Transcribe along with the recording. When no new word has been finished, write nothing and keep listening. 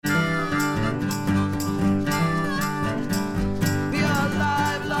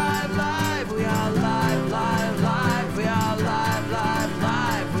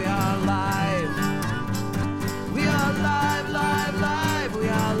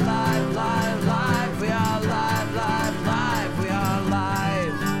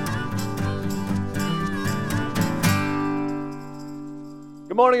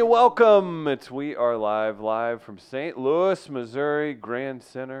Good morning and welcome. We are live from St. Louis, Missouri, Grand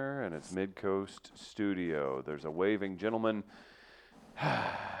Center, and its Mid-Coast studio. There's a waving gentleman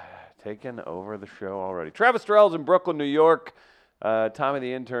taking over the show already. Travis Terrell's in Brooklyn, New York. Tommy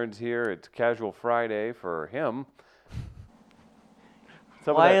the intern's here. It's Casual Friday for him.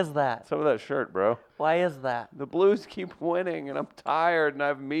 Why is that? Some of that shirt, bro. Why is that? The Blues keep winning, and I'm tired, and I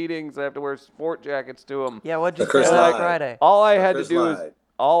have meetings. I have to wear sport jackets to them. Yeah, what'd you say last Friday? All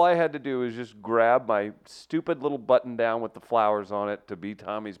I had to do is just grab my stupid little button down with the flowers on it to be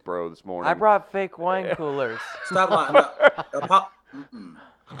Tommy's bro this morning. I brought fake wine coolers. Stop lying.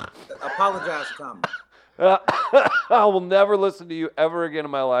 Apologize to Tommy. I will never listen to you ever again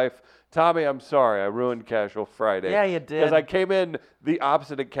in my life. Tommy, I'm sorry. I ruined Casual Friday. Yeah, you did. Because I came in the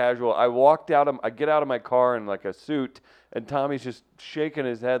opposite of casual. I get out of my car in like a suit, and Tommy's just shaking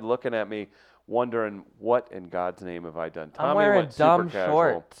his head, looking at me, wondering, what in God's name have I done? Tommy I'm wearing went super dumb casual.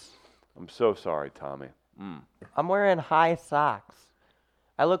 shorts. I'm so sorry, Tommy. I'm wearing high socks.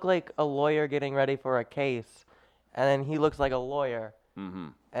 I look like a lawyer getting ready for a case, and then he looks like a lawyer. Mm-hmm.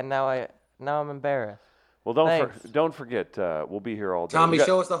 And now I'm embarrassed. Well, don't forget, we'll be here all day. Tommy,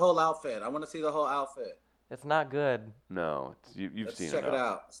 show us the whole outfit. I want to see the whole outfit. It's not good. No, you've Let's seen it. Check it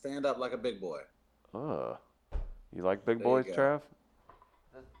out. Stand up like a big boy. You like big boys, Trav?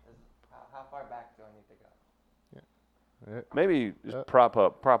 How far back do I need to go? Yeah. Maybe just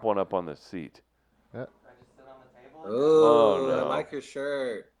prop one up on the seat. Do I just sit on the table? Ooh, no. I like your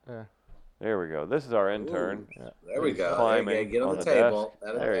shirt. There we go. This is our intern. There we go. Climbing Get on on the the table.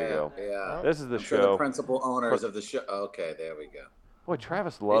 There you go. Yeah. This is the I'm show. sure the principal owners of the show. Okay, there we go. Boy,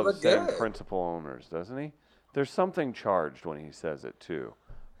 Travis loves saying good. principal owners, doesn't he? There's something charged when he says it, too.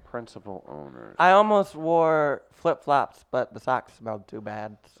 Principal owners. I almost wore flip-flops, but the socks smelled too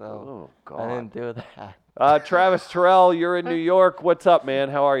bad, so Oh, God. I didn't do that. Travis Terrell, you're in New York. What's up, man?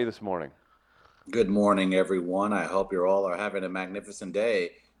 How are you this morning? Good morning, everyone. I hope you all are having a magnificent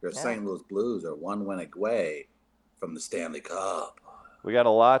day. Your St. Louis Blues are one win away from the Stanley Cup. We got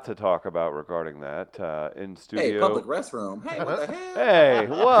a lot to talk about regarding that in studio. Hey, public restroom. Hey, what the hell? Hey,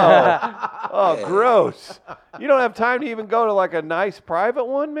 whoa. Oh, Hey. gross. You don't have time to even go to like a nice private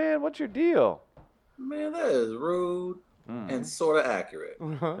one, man? What's your deal? Man, that is rude and sort of accurate.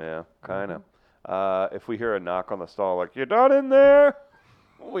 Yeah, kind of. If we hear a knock on the stall like, you done in there?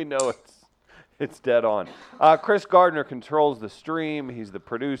 We know it's dead on. Chris Gardner controls the stream. He's the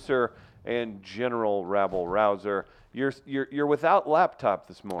producer and general rabble-rouser. You're without laptop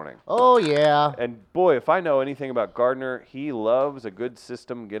this morning. Oh, yeah. And, boy, if I know anything about Gardner, he loves a good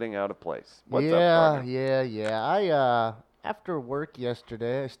system getting out of place. What's up, Gardner? Yeah. I after work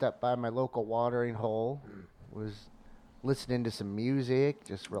yesterday, I stepped by my local watering hole, was listening to some music,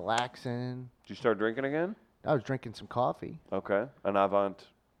 just relaxing. Did you start drinking again? I was drinking some coffee. Okay. An Avant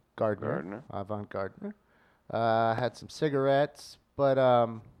Gardner. Avant Gardner. Had some cigarettes, but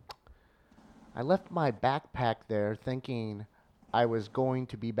I left my backpack there thinking I was going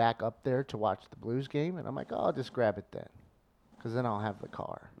to be back up there to watch the Blues game, and I'm like, oh, I'll just grab it then, because then I'll have the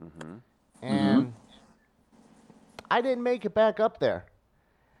car. Mm-hmm. And I didn't make it back up there.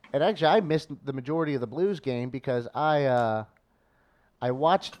 And actually, I missed the majority of the Blues game because I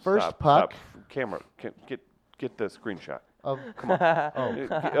watched first puck. Stop. Camera, get the screenshot. Of,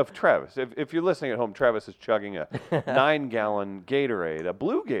 Of Travis. If you're listening at home, Travis is chugging a 9-gallon Gatorade, a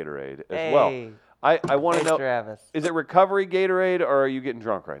blue Gatorade as well. I want to know, Travis. Is it recovery Gatorade or are you getting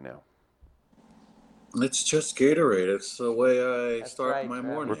drunk right now? It's just Gatorade. It's the way I start right, my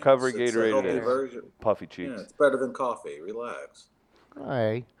Travis. morning. Recovery It's Gatorade a healthy it is. version. Puffy cheeks. Yeah, it's better than coffee. Relax.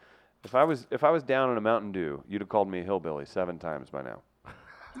 hey, If I was down in a Mountain Dew, you'd have called me a hillbilly 7 times by now.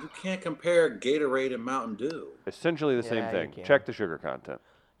 You can't compare Gatorade and Mountain Dew. Essentially the same Yeah, you thing. can. Check the sugar content.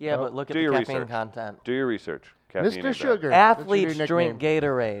 Yeah, but look at Do the your caffeine research. content. Do your research. Caffeine ain't Mr. bad. Sugar. That's your Athletes new drink nickname.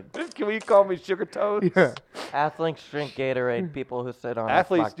 Gatorade. Can you call me Sugar Toads? Yeah. Athletes drink Gatorade. People who sit on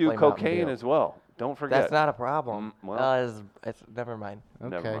Athletes Xbox do play Mountain cocaine Dew. as well. Don't forget. That's not a problem. well. It's never mind.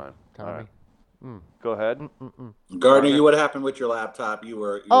 Okay, Never mind. All Tommy. right. Go ahead. Gardner, what happened with your laptop? You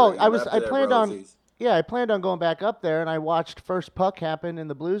I left it at planned on. Rosie's. Yeah, I planned on going back up there, and I watched first puck happen in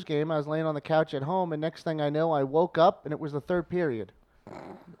the Blues game. I was laying on the couch at home, and next thing I know, I woke up, and it was the third period.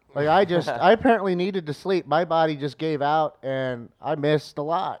 Like, I apparently needed to sleep. My body just gave out, and I missed a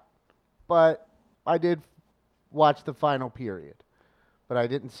lot. But I did watch the final period. But I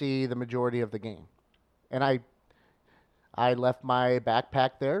didn't see the majority of the game. And I left my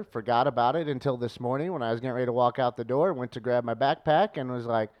backpack there, forgot about it until this morning when I was getting ready to walk out the door, went to grab my backpack, and was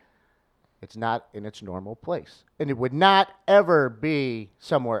like, it's not in its normal place. And it would not ever be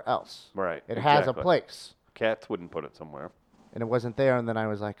somewhere else. Right. It has a exactly. place. Cats wouldn't put it somewhere. and it wasn't there. And then I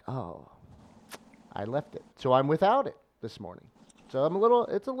was like, oh, I left it. So I'm without it this morning. So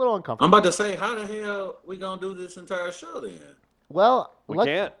it's a little I'm uncomfortable. about to say, how the hell we gonna do this entire show then? Well, We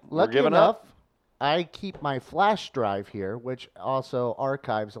can't. We're lucky giving enough, up. I keep my flash drive here, which also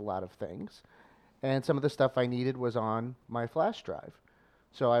archives a lot of things. And some of the stuff I needed was on my flash drive.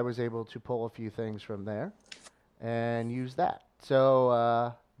 So I was able to pull a few things from there and use that.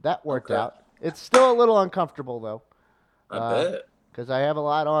 So that worked Okay. out. It's still a little uncomfortable, though, I bet. because I have a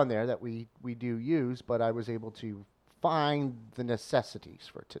lot on there that we do use, but I was able to find the necessities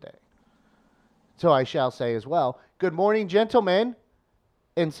for today. So I shall say as well, good morning, gentlemen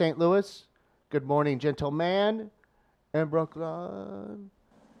in St. Louis. Good morning, gentleman in Brooklyn.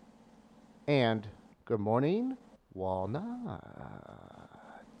 And good morning, Walnuts.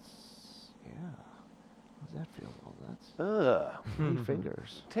 Yeah. How's that feel, Walnuts? Ugh. 3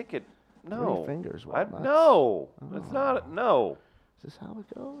 fingers. Take it. No. 3 fingers, I, Walnuts. no. It's not. No. Is this how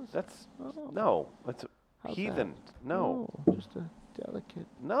it goes? That's Oh. no. That's How's heathen. that? No. Oh, just a delicate.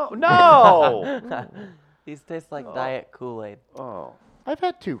 No. No. These taste like Diet Kool-Aid. Oh. I've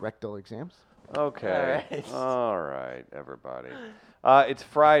had 2 rectal exams. Okay. Alright. All right, everybody. It's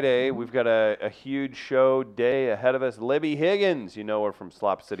Friday. We've got a huge show day ahead of us. Libby Higgins, you know her from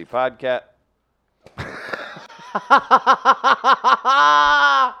Slop City Podcast.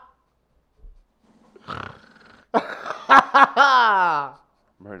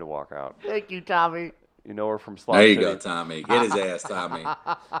 I'm ready to walk out. Thank you, Tommy. You know her from Slop There you City. go, Tommy. Get his ass, Tommy.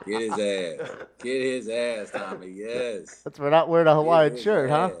 Get his ass. Get his ass, Tommy. Yes. That's for not wearing a Hawaiian Get his shirt,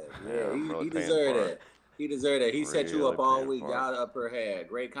 huh? ass. Yeah, Yeah, I'm really he paying deserved for that. it. He deserved that. He set you Really up all paying week. for it. Y'all up her head.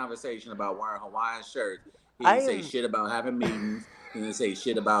 Great conversation about wearing Hawaiian shirts. He I didn't say am- shit about having meetings. He didn't say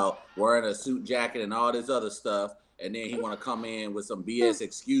shit about wearing a suit jacket and all this other stuff. And then he want to come in with some BS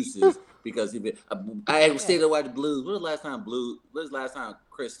excuses because I stayed to watch the Blues. When was the last time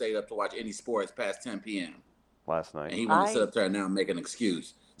Chris stayed up to watch any sports past 10 p.m.? Last And night. he want to I- sit up there now and make an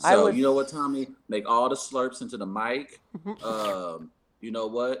excuse. I So was- you know what, Tommy? Make all the slurps into the mic. You know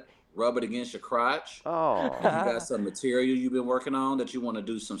what? Rub it against your crotch. Oh. If you got some material you've been working on that you want to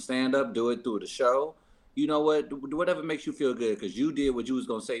do some stand up, do it through the show. You know what? Do whatever makes you feel good because you did what you was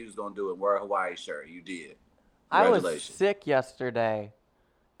gonna say you was gonna do and wear a Hawaii shirt. You did. I was Congratulations. sick yesterday.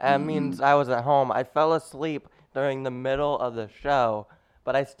 That means I was at home. I fell asleep during the middle of the show,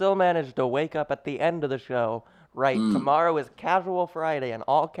 but I still managed to wake up at the end of the show. Right, tomorrow is Casual Friday in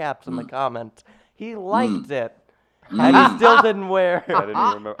all caps in the comments. He liked it, and he still didn't wear. I didn't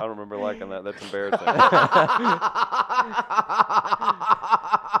remember. I don't remember liking that. That's embarrassing.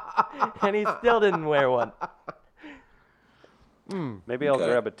 And he still didn't wear one. Maybe I'll Okay.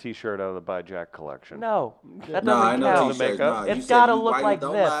 grab a T-shirt out of the By Jack collection. No, that No, I doesn't know count. t-shirt. t-shirts. makeup? No, you It's said gotta you- look why you like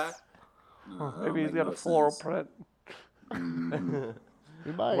don't this. lie? No, that don't Maybe he's make got no a floral sense. print.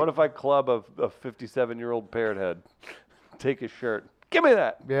 You might. What if I club a 57-year-old parrot head? Take his shirt. Give me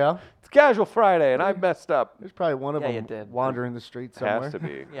that. Yeah. It's Casual Friday, and I messed up. There's probably one of Yeah, you them did. wandering the street somewhere. Has to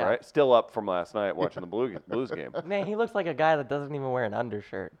be, Yeah. right? Still up from last night watching the Blues game. Man, he looks like a guy that doesn't even wear an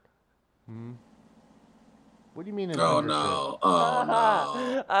undershirt. What do you mean? An Oh undershirt? no! Oh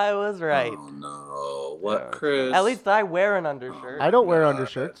no! I was right. Oh no! What, Yeah. Chris? At least I wear an undershirt. I don't wear God.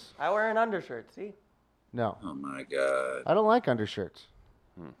 undershirts. I wear an undershirt. See, No, Oh my God! I don't like undershirts.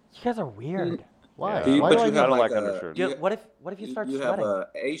 you guys are weird. Why? Yeah. Do you, Why but do I you need- I have don't like a- undershirts. You- what if you start you sweating? have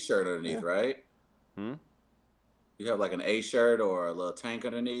a shirt underneath, right? Hmm? You have like an A shirt or a little tank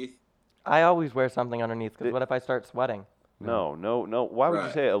underneath. I always wear something underneath because what if I start sweating? No. Why would you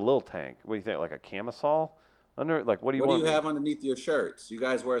Right. say a little tank? What do you think? Like a camisole? Under? Like what do you What do want? you have underneath your shirts? You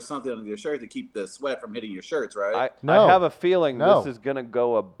guys wear something under your shirt to keep the sweat from hitting your shirts, right? I No. have a feeling No. this is gonna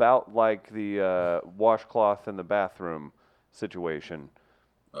go about like the washcloth in the bathroom situation.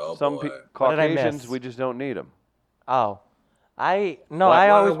 oh Some boy! What did I Caucasians, miss? we just don't need them. Oh, I Why-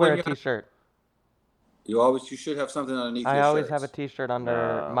 always when wear a you- t-shirt. You should have something underneath I your always shirts. have a t-shirt under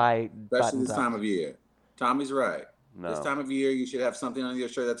No. my Especially buttons this up. time of year. Tommy's right. This No. time of year, you should have something under your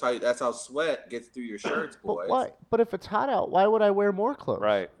shirt. That's how sweat gets through your shirts, boys. But why? But if it's hot out, why would I wear more clothes?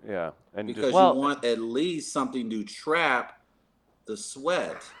 Right. Yeah. And Because just Well- you want at least something to trap the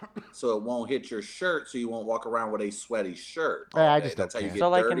sweat, so it won't hit your shirt, so you won't walk around with a sweaty shirt. Hey, I okay? just don't That's how you care. get So,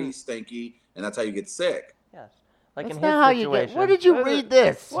 like, dirty, in- stinky, and that's how you get sick. Yes, like That's in not how his you situation. get. Where did you What is read it?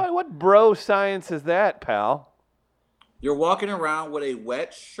 this? what bro science is that, pal? You're walking around with a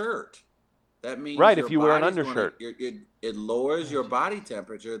wet shirt. That means Right, your if you wear an body's gonna- undershirt. it lowers your body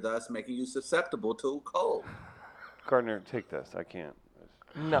temperature, thus making you susceptible to cold. Gardner, take this. I can't.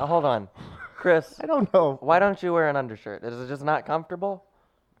 No, hold on, Chris. I don't know. Why don't you wear an undershirt? Is it just not comfortable?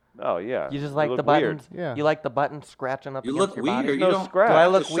 Oh yeah. You just like look the buttons? Weird. Yeah. You like the buttons scratching up You against look your weird. body? You No don't scratch. Do I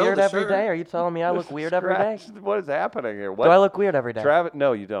have to look show weird the every shirt. day? Are you telling me I look weird every day? What is happening here? What? Do I look weird every day? Travis?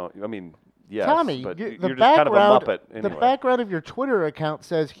 No, you don't. I mean, yes. Tommy, but the you're just kind of a background, muppet anyway. the background of your Twitter account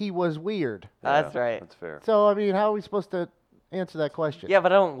says he was weird. That's right. That's fair. So I mean, how are we supposed to answer that question? Yeah,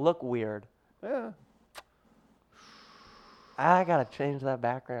 but I don't look weird. Yeah. I gotta change that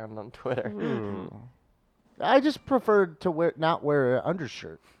background on Twitter. I just preferred to not wear an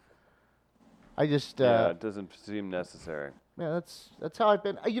undershirt. I just Yeah, it doesn't seem necessary. yeah, that's how I've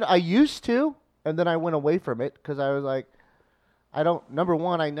been. I used to, and then I went away from it because I was like, number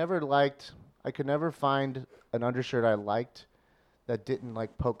one, I could never find an undershirt I liked that didn't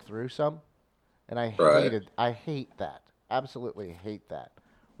like poke through some, and I hate that. Absolutely hate that,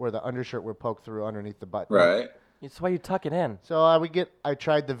 where the undershirt would poke through underneath the button. Right. It's why you tuck it in. So I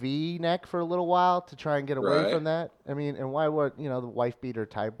tried the V-neck for a little while to try and get away Right. from that. I mean, and why would, the wife beater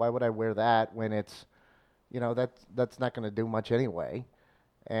type, why would I wear that when it's, that's not going to do much anyway.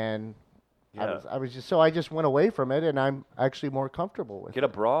 And Yeah. I just went away from it, and I'm actually more comfortable with Get it. a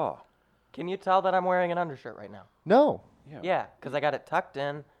bra. Can you tell that I'm wearing an undershirt right now? No, Yeah, because I got it tucked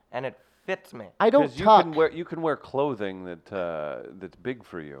in and it fits me. I don't Because tuck. you can wear clothing that's big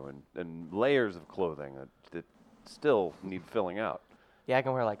for you and layers of clothing that still need filling out. Yeah, I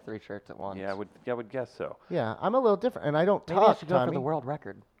can wear like 3 shirts at once. Yeah, I would guess so. Yeah, I'm a little different, and I don't Maybe I tuck, should go for Tommy. the world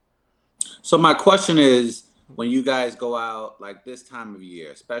record. So my question is, when you guys go out like this time of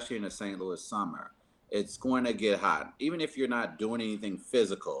year, especially in the St. Louis summer, it's going to get hot. Even if you're not doing anything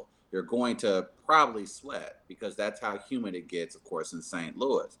physical, you're going to probably sweat because that's how humid it gets, of course, in St.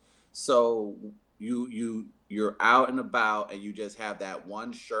 Louis. So you're out and about and you just have that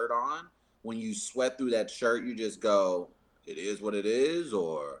one shirt on. When you sweat through that shirt, you just go, it is what it is,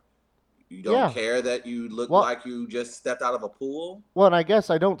 or you don't Yeah. care that you look Well- like you just stepped out of a pool? Well, and I guess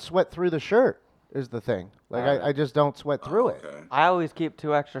I don't sweat through the shirt is the thing. Like I just don't sweat through it. Okay. I always keep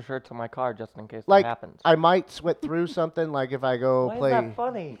 2 extra shirts in my car just in case Like that happens. I might sweat through something, like if I go Why is that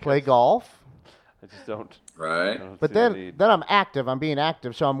funny? play golf. I just don't. Right. I don't But see the then need. I'm active. I'm being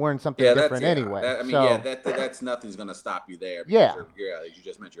active, so I'm wearing something Yeah, different that's anyway. Yeah, so that's nothing's gonna stop you there. Yeah. Because you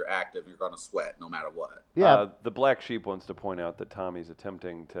just meant you're active. You're gonna sweat no matter what. yeah, The Black Sheep wants to point out that Tommy's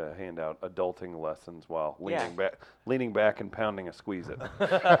attempting to hand out adulting lessons while leaning back and pounding a squeeze it. I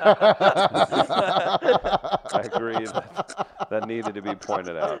agree that needed to be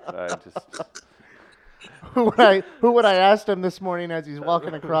pointed out. who would I asked him this morning as he's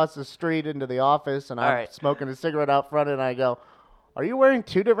walking across the street into the office, and I'm right. smoking a cigarette out front, and I go, "Are you wearing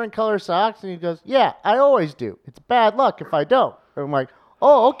 2 different color socks?" And he goes, "Yeah, I always do. It's bad luck if I don't." And I'm like,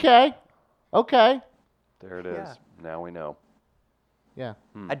 "Oh, okay." There it is. Yeah. Now we know. Yeah.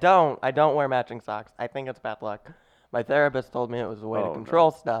 I don't wear matching socks. I think it's bad luck. My therapist told me it was a way Oh, to no.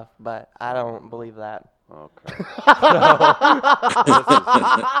 control stuff, but I don't believe that. Okay.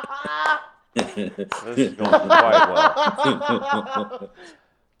 This is going quite well.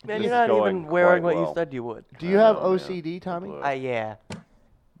 Man, This you're is not even going wearing quite what well. you said you would. Do you I have know, man. OCD, Tommy? Blue. Yeah.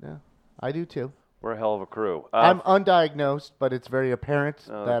 Yeah, I do too. We're a hell of a crew. I'm undiagnosed, but it's very apparent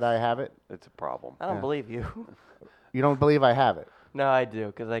No, that I that's- have it. It's a problem. I don't Yeah. believe you. You don't believe I have it? No, I do,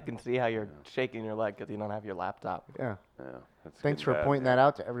 because I can see how you're shaking your leg because you don't have your laptop. Yeah. Yeah, that's Thanks getting for bad. pointing that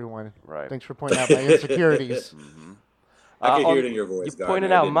out to everyone. Right. Thanks for pointing out my insecurities. I can on- hear it in your voice. You Gardner,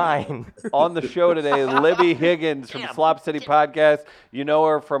 pointed out didn't I? mine. On the show today, Libby Higgins from Slop City Podcast. You know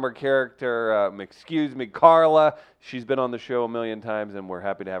her from her character, Carla. She's been on the show a million times, and we're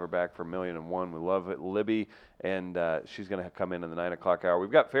happy to have her back for 1,000,001. We love it, Libby, and she's going to come in the 9 o'clock hour.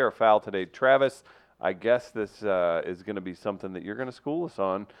 We've got Fair or Foul today. Travis, I guess this is going to be something that you're going to school us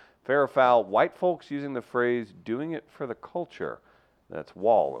on. Fair or Foul, white folks using the phrase "doing it for the culture." That's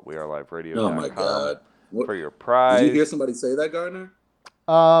Wall at WeAreLiveRadio.com. Oh my God! What, For your prize. did you hear somebody say that, Gardner?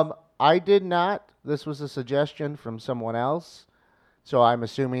 I did not. This was a suggestion from someone else. So I'm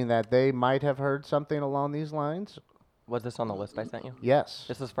assuming that they might have heard something along these lines. Was this on the list I sent you? Yes.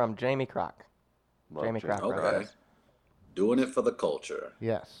 This is from Jamie Crock. Love Jamie Jamie Crock. Okay. wrote this. Doing it for the culture.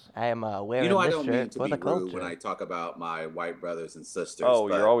 Yes. I am wearing You know, I this don't shirt mean to for be the rude culture. when I talk about my white brothers and sisters. Oh,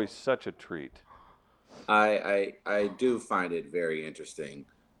 but you're always such a treat. I do find it very interesting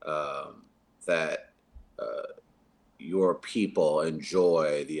that your people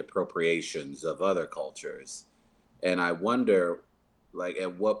enjoy the appropriations of other cultures, and I wonder, like,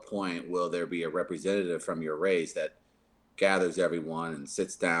 at what point will there be a representative from your race that gathers everyone and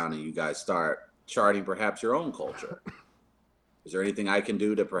sits down and you guys start charting perhaps your own culture? Is there anything I can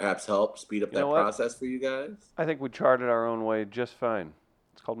do to perhaps help speed up You that know what? process for you guys? I think we charted our own way just fine.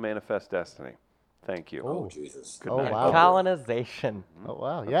 It's called Manifest Destiny. Thank you. Oh, Jesus. Good Oh, night. wow. Colonization. Oh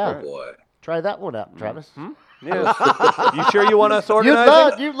wow, Oh, yeah. boy. Try that one out, Travis. Yes. You sure you want us You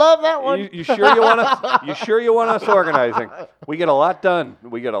organizing? love that one. You sure you want us? You sure you want us organizing? We get a lot done.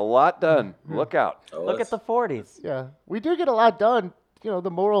 Look out. Oh, Look at the 40s. Yeah, we do get a lot done. You know,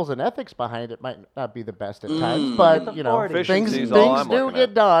 the morals and ethics behind it might not be the best at times, but you know, things Efficiency's all I'm do looking get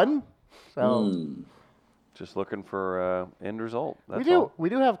at. done. So Mm. Just looking for end result. That's we all.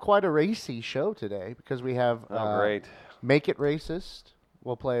 do have quite a racy show today because we have Oh, great. Make It Racist.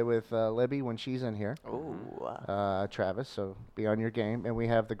 We'll play with Libby when she's in here. Ooh. Travis, so be on your game. And we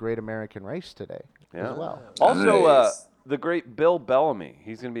have the Great American Race today Yeah. as well. Also, Nice. the great Bill Bellamy.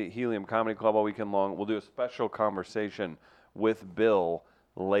 He's going to be at Helium Comedy Club all weekend long. We'll do a special conversation with Bill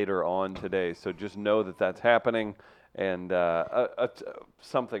later on today. So just know that that's happening. And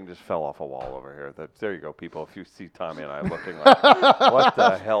something just fell off a wall over here. There you go, people. If you see Tommy and I looking like, what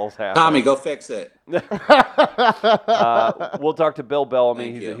the hell's happening? Tommy, go fix it. We'll talk to Bill Bellamy.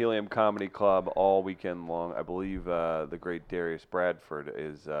 Thank He's you. at Helium Comedy Club all weekend long. I believe the great Darius Bradford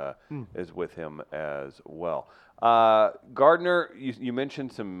is with him as well. Gardner, you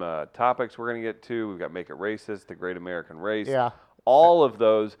mentioned some topics we're going to get to. We've got Make It Racist, the Great American Race. Yeah. All of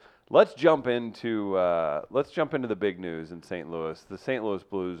those. Let's jump into the big news in St. Louis. The St. Louis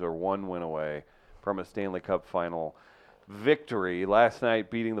Blues are one win away from a Stanley Cup final victory last night,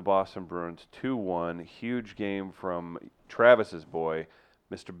 beating the Boston Bruins 2-1. Huge game from Travis's boy,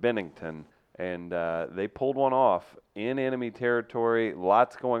 Mr. Bennington, and they pulled one off in enemy territory.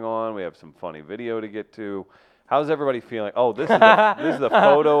 Lots going on. We have some funny video to get to. How's everybody feeling? Oh, this is the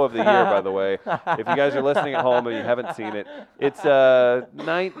photo of the year, by the way. If you guys are listening at home and you haven't seen it, it's a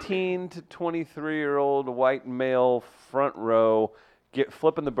 19 to 23-year-old white male front row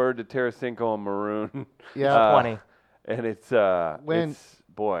flipping the bird to Tarasenko in maroon. Yeah. 20. And it's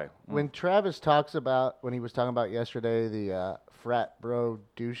boy. When Travis talks about, when he was talking about yesterday, the frat bro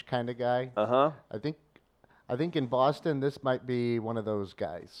douche kind of guy, Uh-huh. I think in Boston, this might be one of those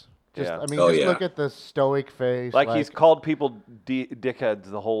guys. Just, Yeah. I mean, Oh, just yeah. look at the stoic face. Like he's called people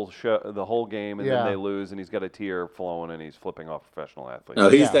dickheads the whole game, and Yeah. then they lose, and he's got a tear flowing, and he's flipping off professional athletes. No,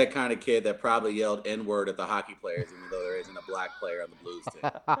 he's Yeah. that kind of kid that probably yelled N-word at the hockey players, even though there isn't a black player on the Blues team.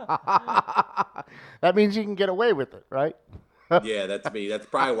 That means you can get away with it, right? Yeah, that's me. That's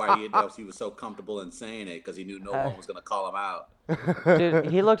probably why he was so comfortable in saying it, because he knew no one was going to call him out. Dude,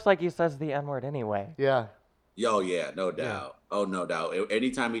 he looks like he says the N-word anyway. Yeah. Yo, yeah, no doubt. Oh, no doubt.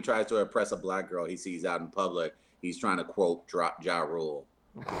 Anytime he tries to impress a black girl he sees out in public, he's trying to quote Ja Rule.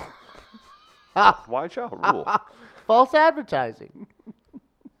 Why Ja Rule? False advertising.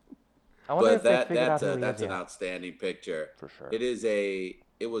 I wonder But if they figured out who he that's is an yet. outstanding picture. For sure.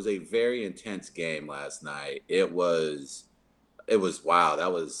 It was a very intense game last night. It was wow.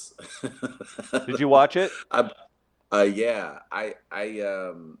 That was. Did you watch it? Yeah. I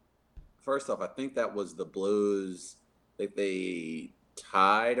first off, I think that was the Blues. They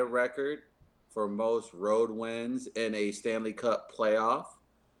tied a record for most road wins in a Stanley Cup playoff.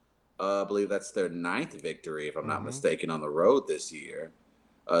 I believe that's their 9th victory, if I'm not mistaken, on the road this year.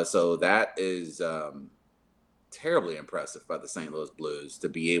 So that is terribly impressive by the St. Louis Blues to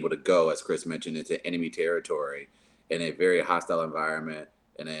be able to go, as Chris mentioned, into enemy territory in a very hostile environment,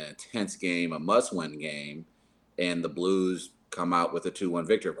 in an intense game, a must-win game, and the Blues come out with a 2-1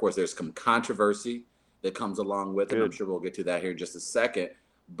 victory. Of course, there's some controversy that comes along with it. I'm Good. sure we'll get to that here in just a second.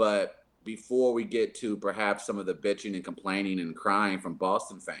 But before we get to perhaps some of the bitching and complaining and crying from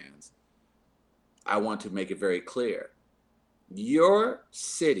Boston fans, I want to make it very clear. Your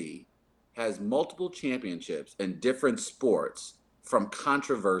city has multiple championships in different sports from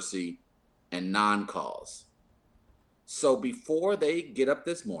controversy and non-calls. So before they get up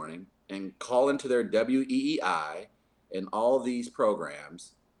this morning and call into their WEEI and all these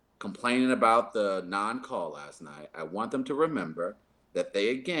programs complaining about the non-call last night, I want them to remember that they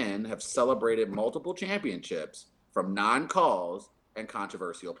again have celebrated multiple championships from non-calls and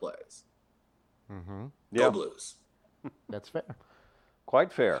controversial plays. Mm-hmm. Yeah. Go Blues. That's fair.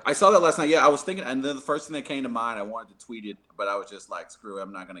 Quite fair. I saw that last night. Yeah, I was thinking, and then the first thing that came to mind, I wanted to tweet it, but I was just like, screw it,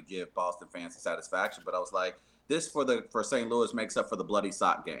 I'm not going to give Boston fans the satisfaction. But I was like, this for St. Louis makes up for the bloody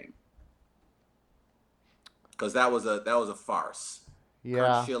sock game, because that was a farce. Yeah.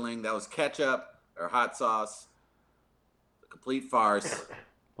 Kurt Schilling, that was ketchup or hot sauce, a complete farce.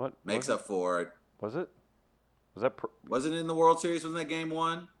 What Makes was up for it. it? Was it? Was that? Wasn't it in the World Series? Wasn't that game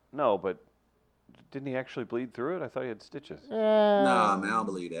one? No, but Didn't he actually bleed through it? I thought he had stitches. Nah, man, I don't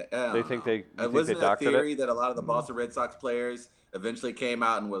believe that. They think they. You think wasn't they a doctored theory it? that a lot of the Boston Red Sox players eventually came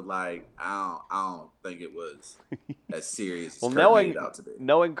out and was like, I don't think it was as serious as Well, Kurt made it out to be.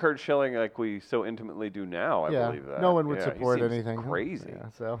 knowing Kurt Schilling like we so intimately do now, I Yeah, believe that. no one would Yeah, he support seems anything. Crazy. Yeah,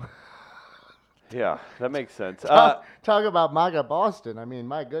 so Yeah, that makes sense. talk about MAGA Boston. I mean,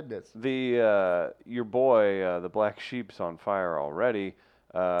 my goodness. Your boy, the Black Sheep's on fire already.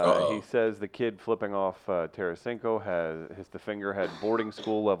 He says the kid flipping off Tarasenko the finger had boarding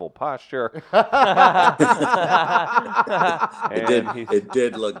school level posture. It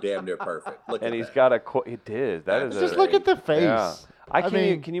did look damn near perfect. Look And at he's that. got it is. That is Just a, look at the face. Yeah. I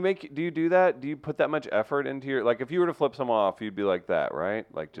mean, Can you make? Do you do that? Do you put that much effort into your? Like, if you were to flip someone off, you'd be like that, right?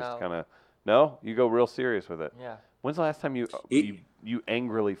 Like, just No. kind of. No, you go real serious with it. Yeah. When's the last time you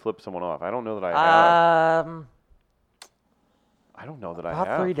angrily flipped someone off? I don't know that I have. I don't know that I About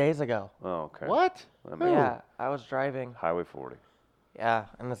have. 3 days ago. Oh, okay. what? That makes- Yeah, I was driving. Highway 40. Yeah,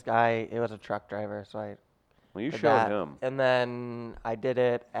 and this guy, it was a truck driver, so I Well, you did showed that. him. And then I did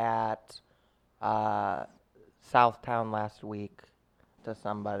it at Southtown last week to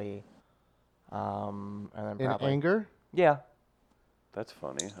somebody. And then In probably anger? Yeah. That's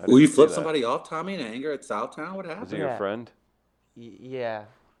funny. I Will you didn't see flip that. somebody off, Tommy, in anger at Southtown? What Was happened? he your Yeah. friend? Yeah.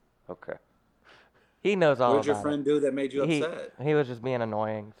 Okay. He knows all What did your about friend do that made you it. upset? He was just being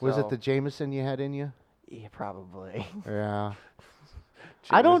annoying. Was so- it the Jameson you had in you? Yeah, probably. Yeah.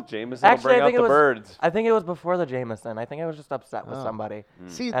 I don't- Jameson will Actually, bring I out think the it was. birds. I think it was before the Jameson. I think I was just upset with Oh. somebody.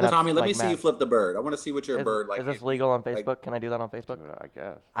 See, And the, Tommy, let like me see you mad. flip the bird. I want to see what your Is, bird like. is this if- legal on like- Facebook? Can I do that on Facebook? I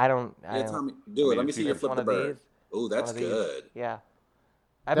guess. I don't. Yeah, don't- Tommy, do I it. Let mean, me if see you you can- flip one the of bird. these? Oh, that's One of these. good. Yeah.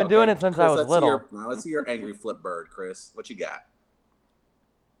 I've been doing it since I Chris, was let's see little. now let's see your angry flip bird, Chris. What you got?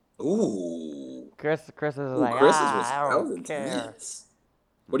 Ooh. Chris is Ooh, like, Chris's I that was don't care. intense.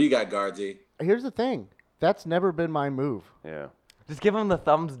 What do you got, Guardsy? here's the thing. That's never been my move. Yeah. Just give him the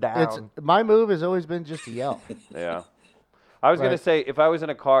thumbs down. It's my move has always been just to yell. Yeah. I was going Right. to say, if I was in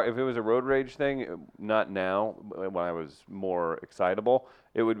a car, if it was a road rage thing, not now, but when I was more excitable,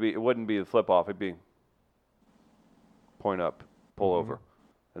 it wouldn't be the flip off. It'd be point up, pull over.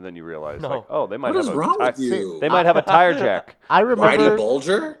 And then you realize, No. like, oh, they might What have is a wrong with ti- you? They might have a tire jack. I Whitey remember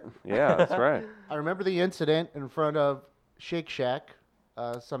Bulger? Yeah, that's right. I remember the incident in front of Shake Shack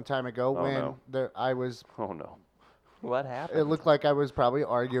some time ago Oh, when no. I was. Oh no. What happened? It looked like I was probably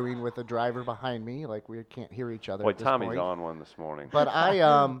arguing with a driver behind me, like we can't hear each other. Boy, at this Tommy's point. on one this morning. But I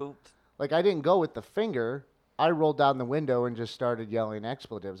Oops. like I didn't go with the finger. I rolled down the window and just started yelling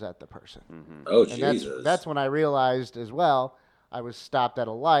expletives at the person. Oh, And Jesus. that's when I realized as well I was stopped at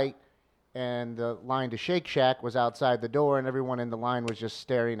a light, and the line to Shake Shack was outside the door, and everyone in the line was just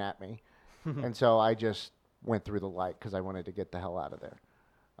staring at me. And so I just went through the light because I wanted to get the hell out of there.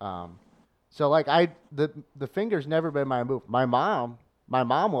 So like the finger's never been my move. My mom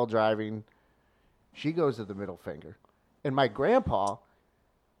while driving, she goes to the middle finger, and my grandpa,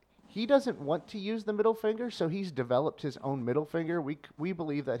 he doesn't want to use the middle finger, so he's developed his own middle finger. We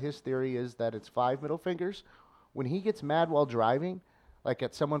believe that his theory is that it's 5 middle fingers. When he gets mad while driving, like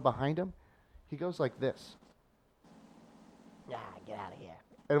at someone behind him, he goes like this. Yeah, get out of here.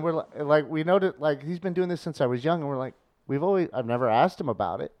 And we're like we know that like he's been doing this since I was young, and we're like I've never asked him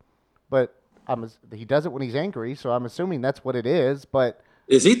about it, but he does it when he's angry, so I'm assuming that's what it is. But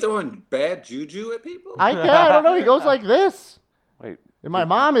Is he throwing bad juju at people? I don't know. He goes like this, Wait, and my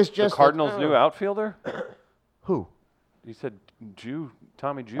mom is just the Cardinals' new outfielder? who? You said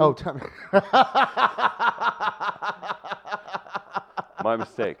Tommy Jew? Oh, Tommy. My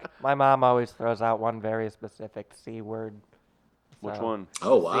mistake. My mom always throws out one very specific C word. Which So, one?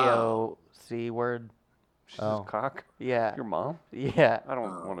 Oh, wow. C word. She's Oh. cock? Yeah. Your mom? Yeah. I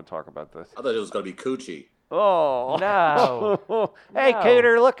don't want to talk about this. I thought it was going to be coochie. Oh No. Hey, No.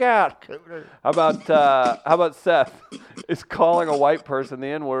 Cater, look out! How about Seth is calling a white person the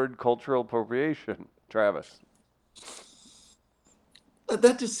N-word cultural appropriation? Travis.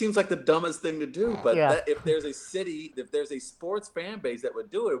 That just seems like the dumbest thing to do. But Yeah. if there's a sports fan base that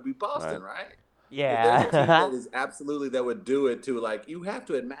would do it, it would be Boston, right? If there's a team Yeah. that is absolutely that would do it too. Like, you have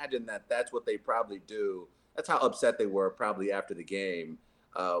to imagine that that's what they probably do. That's how upset they were probably after the game.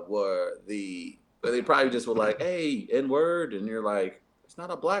 They probably just were like, "Hey, N-word," and you're like, "It's not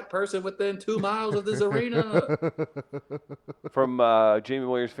a black person within 2 miles of this arena." From Jamie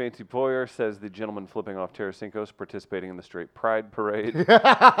Williams Fancy Poyer says the gentleman flipping off Tarasenko's participating in the straight pride parade.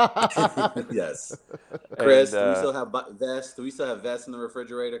 Yes. Chris, And, do we still have vests? Do we still have vests in the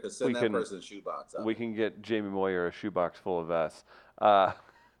refrigerator? Because send We that can- person's shoebox out. We can get Jamie Moyer a shoebox full of vests.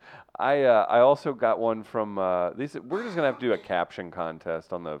 I also got one from these. We're just gonna have to do a caption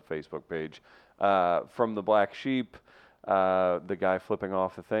contest on the Facebook page from the Black Sheep. The guy flipping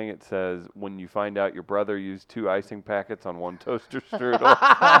off the thing. It says, "When you find out your brother used 2 icing packets on 1 toaster strudel."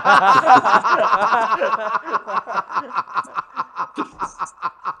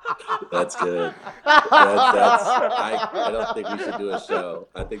 That's good. I don't think we should do a show.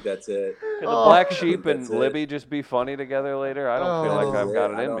 I think that's it. Can the Black Sheep and That's it. Libby just be funny together later? I don't feel like I've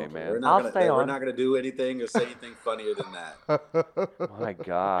got it in me, man. I'll stay We're on. not gonna do anything or say anything funnier than that. My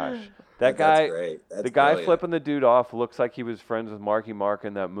gosh, That's guy. great. That's The guy brilliant. flipping the dude off looks like he was friends with Marky Mark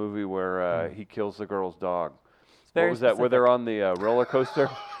in that movie where he kills the girl's dog. What very was that? Where they're on the roller coaster?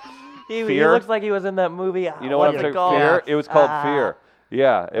 He Fear? looks like he was in that movie. You know what I'm saying? Fear. It was called Fear.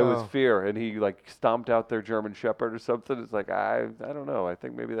 Yeah, it was Oh. Fear, and he like stomped out their German Shepherd or something. It's like I don't know. I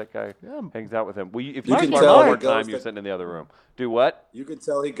think maybe that guy hangs out with him. Well, if you can see tell one he more goes time, to- you're sitting in the other room. Do what? You can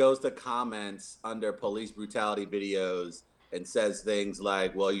tell he goes to comments under police brutality videos and says things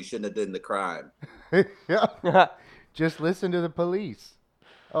like, "Well, you shouldn't have done the crime. Yeah. Just listen to the police.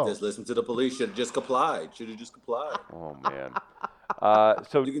 Oh, Just listen to the police. Should have just complied. Should have just complied." Oh man.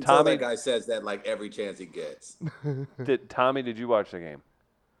 So You can tell Tommy, that guy says that like every chance he gets. Did you watch the game?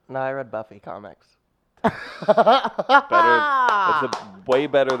 No, I read Buffy comics. Better. That's way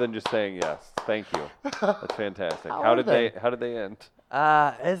better than just saying yes. Thank you. That's fantastic. How How are did they? How did they end?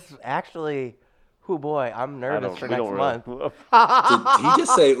 It's actually, oh boy, I'm nervous for we next don't month. really- Did he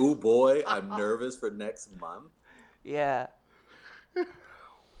just say, "Ooh boy, I'm nervous for next month"? Yeah,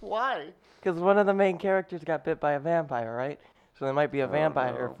 why? because one of the main characters got bit by a vampire, right? So there might be a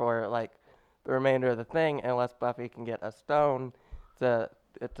vampire no. for like the remainder of the thing, unless Buffy can get a stone. You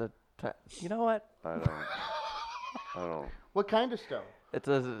know what? I don't. What kind of stone? It's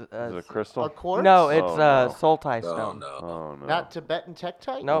Is it a crystal? A quartz? no, it's Oh, a no. soul tie Oh stone. no. Oh no. Not Tibetan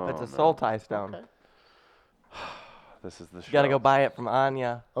Tektite? Nope, Oh, it's a no. soul tie stone. Okay. This is the show. You gotta go buy it from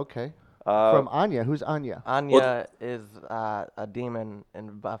Anya. Okay. Uh, From Anya. Who's Anya? Anya is a demon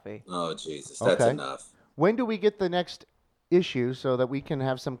in Buffy. Oh Jesus, that's Okay. enough. When do we get the next issue so that we can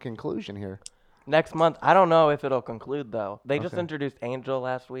have some conclusion here? Next month, I don't know if it'll conclude though. They just Okay. introduced Angel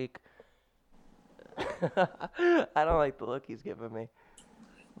last week. I don't like the look he's giving me.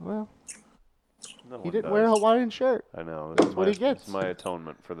 Well, no he one didn't does. wear a Hawaiian shirt. I know. That's what he gets. It's my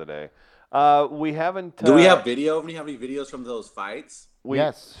atonement for the day. We haven't. Do we have video? Do we have any videos from those fights?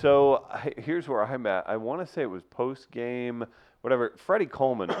 Yes. So here's where I'm at. I want to say it was post game, whatever. Freddie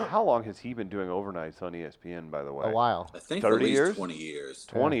Coleman. How long has he been doing overnights on ESPN? By the way, A while. I think 30 for at least years? 20 years.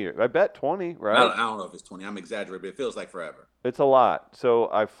 20 years. I bet 20. Right. I don't know if it's 20. I'm exaggerating, but it feels like forever. It's a lot. So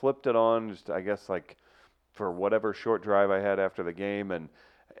I flipped it on, just I guess like for whatever short drive I had after the game, and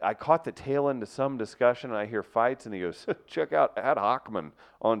I caught the tail end of some discussion. And I hear fights, and he goes, "Check out at Hockman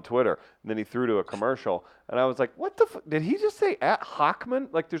on Twitter." And then he threw to a commercial, and I was like, "What the? Did he just say at Hockman?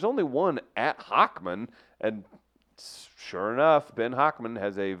 Like, there's only one at Hockman." And sure enough, Ben Hockman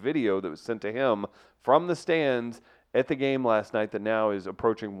has a video that was sent to him from the stands at the game last night that now is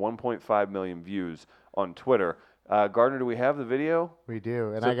approaching 1.5 million views on Twitter. Gardner, do we have the video? We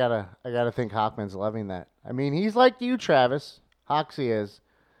do. And So- I gotta think Hockman's loving that. I mean, he's like you, Travis. Hoxie is.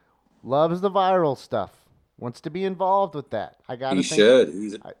 Loves the viral stuff. Wants to be involved with that. I gotta He think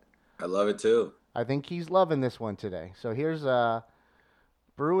should. I love it too. I think he's loving this one today. So here's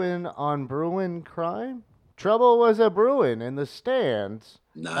Bruin on Bruin crime. Trouble was a brewing in the stands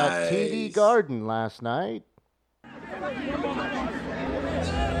at TD Nice. Garden last night.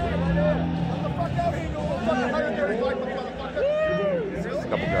 A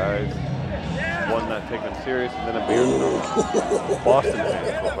couple guys, one not taking them serious, and then a beer throw. Boston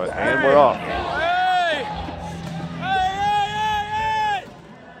fans, real quick. And we're off.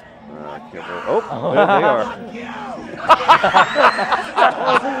 I can't believe. Oh, there they are.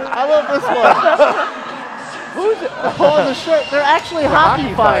 I love this one. Who's pulling the shirt? They're actually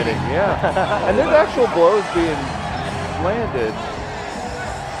hockey fighting. Yeah. And there's actual blows being landed.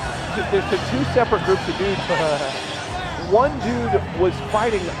 There's the 2 separate groups of dudes. One dude was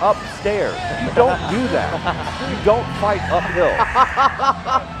fighting upstairs. You don't do that. You don't fight uphill.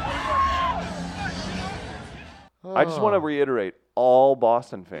 I just want to reiterate, all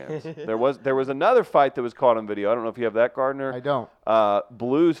Boston fans. There was another fight that was caught on video. I don't know if you have that, Gardner. I don't.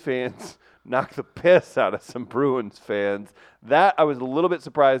 Blues fans knocked the piss out of some Bruins fans. That I was a little bit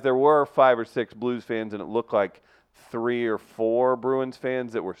surprised. There were 5 or 6 Blues fans, and it looked like 3 or 4 Bruins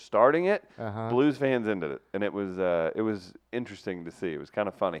fans that were starting it. Uh-huh. Blues fans ended it, and it was interesting to see. It was kind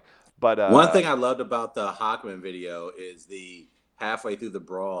of funny. But One thing I loved about the Hockman video is the halfway through the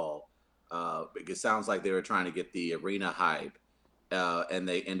brawl, it sounds like they were trying to get the arena hype. and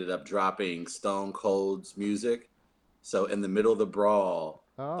they ended up dropping Stone Cold's music. So in the middle of the brawl,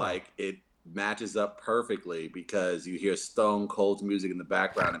 like it matches up perfectly because you hear Stone Cold's music in the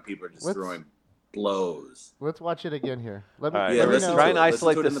background and people are just throwing blows. Let's watch it again here. Let me, All right, let me listen know. try and to it.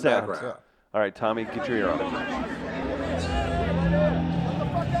 isolate Listen to the it in the sound. background. All right, Tommy, get your ear on it.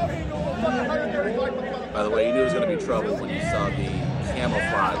 By the way, you knew it was going to be trouble when you saw the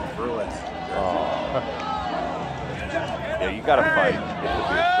camouflage Bruins. Yeah, you got to fight. If the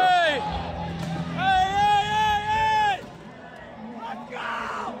beer's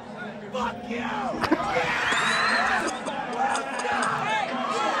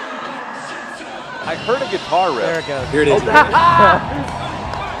I heard a guitar riff. There it goes. Here it is.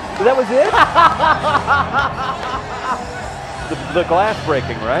 That was it? the glass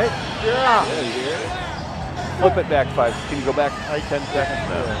breaking, right? Yeah. Yeah, you hear it? Flip it back 5. Can you go back 10 seconds?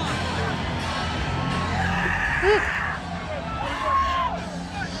 No.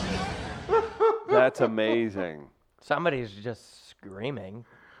 That's amazing. Somebody's just screaming.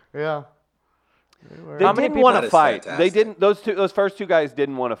 Yeah. They How many didn't people- want That to is fight. fantastic. They didn't. Those first two guys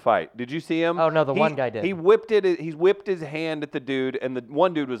didn't want to fight. Did you see him? Oh, no, the one guy did. He whipped it. He whipped his hand at the dude, and the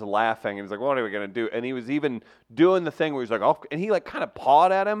one dude was laughing. He was like, "What are we gonna do?" And he was even doing the thing where he's like, "Oh," and he like kind of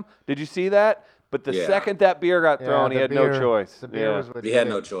pawed at him. Did you see that? But the Yeah. second that beer got thrown, he the had no beer- choice. The beer Yeah. was what He did had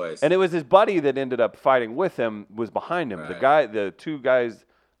it. no choice. And it was his buddy that ended up fighting with him was behind him. Right. The two guys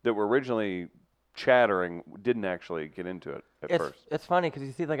that were originally chattering didn't actually get into it at first. It's funny because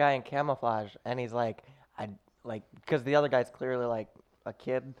you see the guy in camouflage and he's like, because the other guy's clearly like a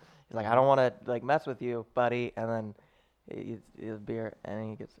kid. He's like, I don't want to like mess with you, buddy. And then he eats beer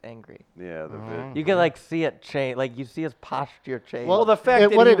and he gets angry. Yeah, You can like see it change. Like you see his posture change. well, the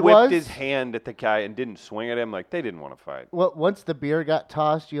fact what that he it whipped was- his hand at the guy and didn't swing at him, like they didn't want to fight. Well, once the beer got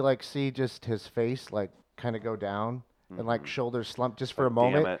tossed, you like see just his face like kind of go down and like shoulders slump just for a Like,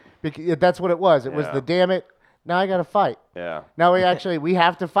 damn moment. it. Because that's what it was. It was Yeah. the damn it. Now I got to fight. Yeah, Now we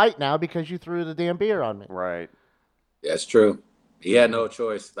have to fight now because you threw the damn beer on me. right. That's true. He had no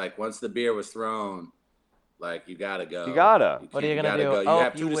choice. Like once the beer was thrown, like you gotta go. You gotta. What are you can't- gonna gotta do? go. You Oh,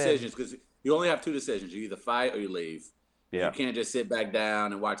 have two you win. decisions because you only have two decisions. You either fight or you leave. Yeah. You can't just sit back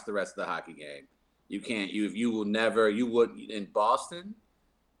down and watch the rest of the hockey game. You can't. You will never. You would in Boston.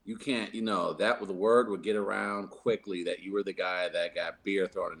 You can't. You know that the word would get around quickly that you were the guy that got beer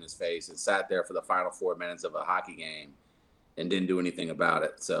thrown in his face and sat there for the final 4 minutes of a hockey game and didn't do anything about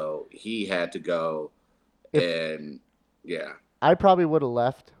it. So he had to go. And yeah. I probably would have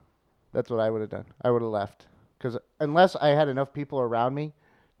left. That's what I would have done. I would have left because unless I had enough people around me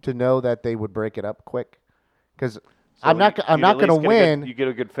to know that they would break it up quick, because I'm not you'd going at to least get win. you get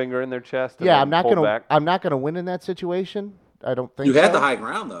a good finger in their chest. And Yeah, then I'm not pull going to. back. I'm not going to win in that situation. I don't think You had so. the high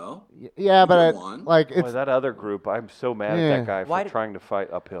ground though. Yeah, but could've won. Boy, that other group, I'm so mad at that guy Why for did- trying to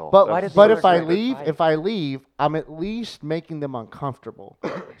fight uphill. But Why That's did so the if I other group leave, fight? if I leave, I'm at least making them uncomfortable.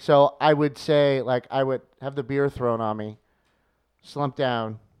 So I would say, like, I would have the beer thrown on me, slump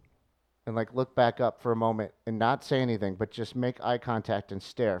down, and like look back up for a moment and not say anything, but just make eye contact and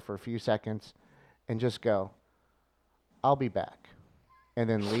stare for a few seconds, and just go, "I'll be back," and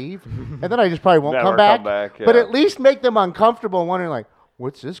then leave, and then I just probably won't Never come back. come back, But yeah. at least make them uncomfortable and wondering, like,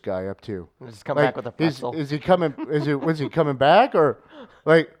 what's this guy up to? Just come Like, back with a pretzel. Is he coming? Was he coming back or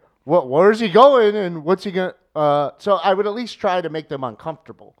like where is he going and what's he gonna? So I would at least try to make them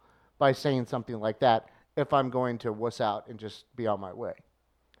uncomfortable by saying something like that if I'm going to wuss out and just be on my way.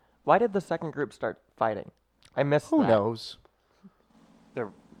 Why did the second group start fighting? I missed Who that. knows?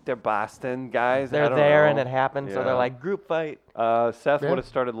 they're Boston guys. I They're don't there know. and it happened, so Yeah. they're like, group fight. Seth Yeah. would have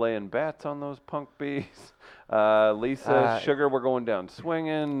started laying bets on those punk bees. Lisa, sugar, we're going down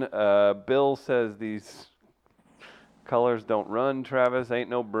swinging. Bill says these colors don't run. Travis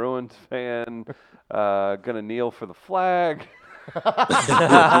ain't no Bruins fan. Gonna kneel for the flag.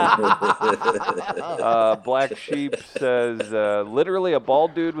 Black Sheep says, literally a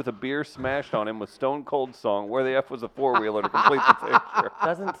bald dude with a beer smashed on him with Stone Cold song. Where the F was a four-wheeler to complete the picture?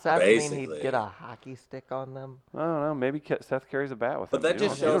 Doesn't Seth mean Basically. he'd get a hockey stick on them? I don't know. Maybe Seth carries a bat with him. But that You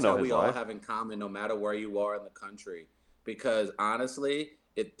just don't- you shows don't how know we his all life. have in common, no matter where you are in the country. Because honestly,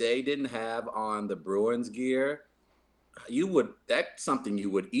 if they didn't have on the Bruins gear, that's something you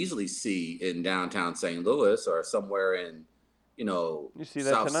would easily see in downtown St. Louis or somewhere in, You see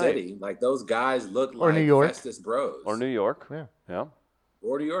that South tonight. City. Like those guys look Or like New York. Festus Bros. Or New York. Yeah. Yeah.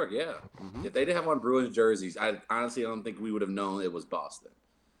 Or New York, yeah. Mm-hmm. If they didn't have on Bruins jerseys, I honestly don't think we would have known it was Boston.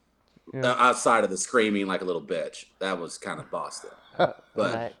 Yeah. Outside of the screaming like a little bitch, that was kind of Boston.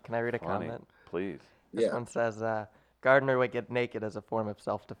 But Can I read a Funny. comment? Please. This yeah, one says, Gardner would get naked as a form of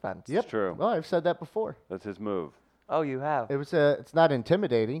self-defense. Yep. true. Well, I've said that before. That's his move. Oh, you have. It's not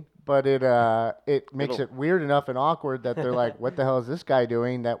intimidating, but it makes it weird enough and awkward that they're like, what the hell is this guy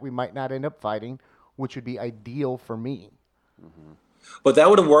doing, that we might not end up fighting, which would be ideal for me. But that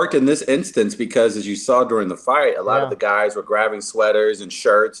would have worked in this instance because, as you saw during the fight, a lot of Yeah. the guys were grabbing sweaters and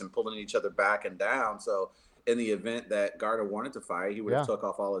shirts and pulling each other back and down. So in the event that Gardner wanted to fight, he would have took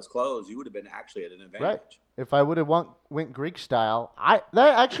off all his clothes. You would have been actually at an advantage. Right. If I would have went Greek style,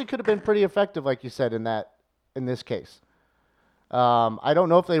 that actually could have been pretty effective, like you said, in this case. I don't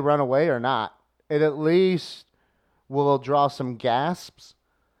know if they run away or not. It at least will draw some gasps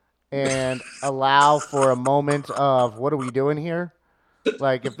and allow for a moment of, what are we doing here?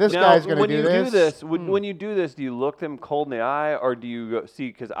 Like, if this guy's going to do this. When you do this, do you look them cold in the eye, or do you go, see?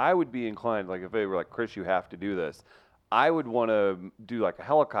 Because I would be inclined, like if they were like, Chris, you have to do this. I would want to do like a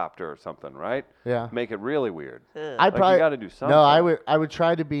helicopter or something, right? Yeah. Make it really weird. I you gotta do something. No, I would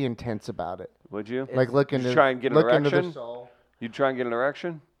try to be intense about it. Would you? Like look into try and get an look into erection? the soul. You'd try and get an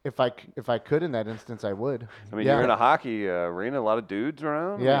erection? If I could in that instance, I would. I mean, yeah. you're in a hockey arena, a lot of dudes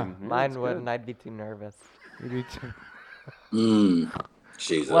around. Yeah. I mean, Mine it's wouldn't. good. I'd be too nervous.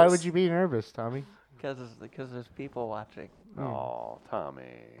 Jesus. Why would you be nervous, Tommy? Because there's people watching. Oh,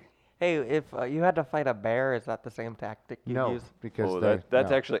 Tommy. Hey, if you had to fight a bear, is that the same tactic you No, use? because Oh,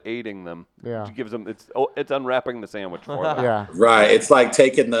 that's no. actually aiding them. Yeah. It gives them. It's unwrapping the sandwich for them. Yeah. Right. It's like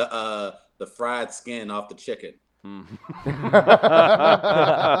taking the fried skin off the chicken. Oh,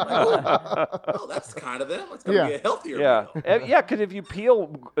 that's kind of them. It's going to be a healthier Yeah, meal. yeah. Because if you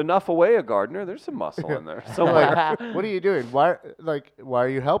peel enough away a Gardner, there's some muscle in there somewhere. Like, what are you doing? Why are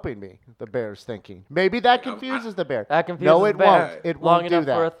you helping me? The bear's thinking. Maybe that confuses the bear. That confuses No, the it bear. won't. It Long won't do enough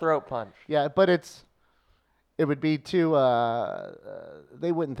for a that. throat punch. Yeah, but it would be too.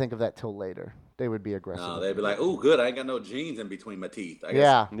 They wouldn't think of that till later. They would be aggressive. No, they'd be like, "Oh, good, I ain't got no jeans in between my teeth." I guess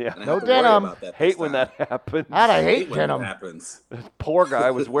Yeah. I Yeah. don't No have to worry denim. about that Hate this when time. that happens. I I hate when that denim. happens. Poor guy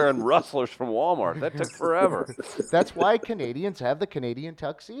was wearing rustlers from Walmart. That took forever. That's why Canadians have the Canadian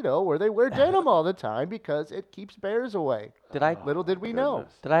tuxedo, where they wear denim all the time because it keeps bears away. Little did we know.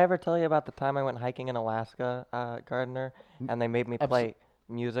 Goodness. Did I ever tell you about the time I went hiking in Alaska, Gardner, and they made me play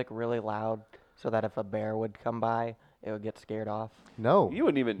music really loud so that if a bear would come by, it would get scared off? No, You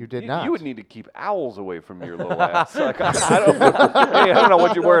wouldn't even. You did not. You would need to keep owls away from your little ass. Like, I don't know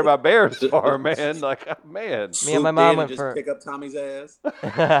what you're worried about bears for, man. Like, man. Me and my Swoop mom in went just for pick up Tommy's ass.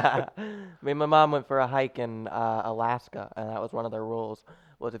 me and my mom went for a hike in Alaska, and that was one of their rules.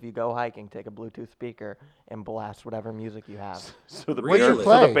 Was if you go hiking, take a Bluetooth speaker and blast whatever music you have. So the What'd bear, you so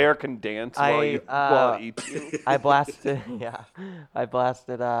play? the bear can dance while it eats you. I blasted, I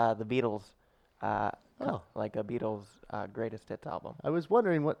blasted the Beatles, like a Beatles greatest hits album. I was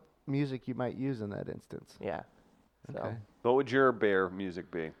wondering what music you might use in that instance. Yeah. So Okay. What would your bear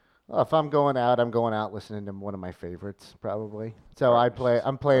music be? Well, if I'm going out listening to one of my favorites, probably. So I'm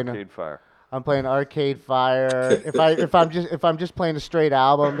playing Arcade Fire. Arcade Fire. if I'm just playing a straight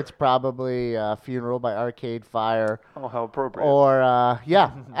album, it's probably Funeral by Arcade Fire. Oh, how appropriate. Or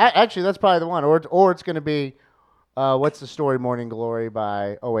actually that's probably the one. Or it's going to be What's the Story, Morning Glory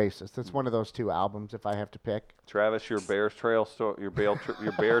by Oasis. That's one of those two albums if I have to pick. Travis, your bear trail, your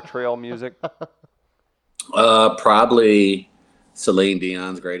bear trail music. Probably Celine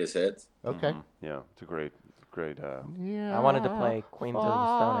Dion's greatest hits. Okay. Yeah, it's a great. Yeah. I wanted to play Queens of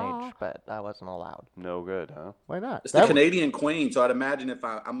the Stone Age, but that wasn't allowed. No good, huh? Why not? It's the Canadian Queen, so I'd imagine if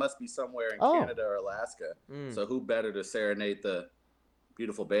I must be somewhere in Oh. Canada or Alaska. So who better to serenade the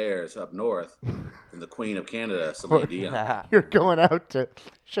beautiful bears up north than the Queen of Canada, Celine Dion? You're going out to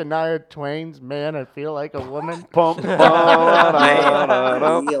Shania Twain's "Man, I Feel Like a Woman." Bump, Man,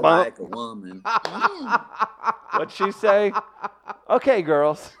 I feel like a woman. What'd she say? Okay,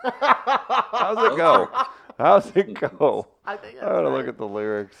 girls. How's it go? How's it go? I gotta look at the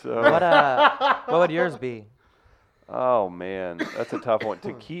lyrics. What would yours be? Oh man, that's a tough one.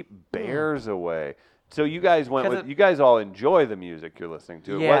 To keep bears away. So you guys went 'Cause with. You guys all enjoy the music you're listening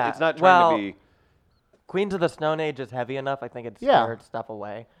to. Yeah, It's not trying well, to be. Queens of the Stone Age is heavy enough. I think it Yeah. scared stuff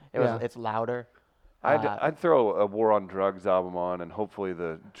away. Yeah. It's louder. I'd throw a War on Drugs album on, and hopefully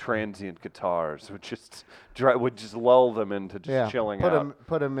the transient guitars would just lull them into just chilling out.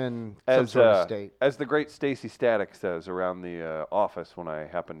 Put them in some sort of state. As the great Stacy Static says around the office when I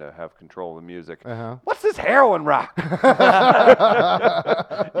happen to have control of the music, Uh-huh. what's this heroin rock?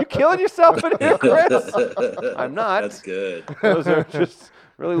 You killing yourself in here, Chris? I'm not. That's good. Those are just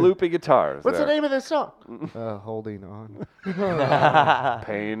really loopy guitars. What's the there. name of this song? Holding On.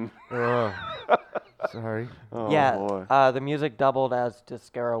 Pain. Oh, sorry. Oh, yeah, boy. the music doubled as to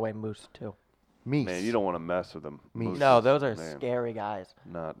scare away moose too. Meese. Man, you don't want to mess with them. Meese. Moose No, is- those are man, scary guys.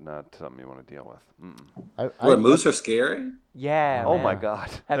 Not something you want to deal with. Mm-mm. What, moose are scary? Yeah. Oh man. my God.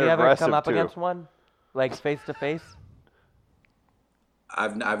 Have They're you ever come aggressive, up too. against one, like face to face?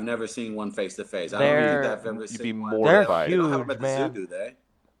 I've never seen one face to face. I don't They're- think I've ever You'd seen be one. mortified. They don't have them huge, at the zoo, man. do they?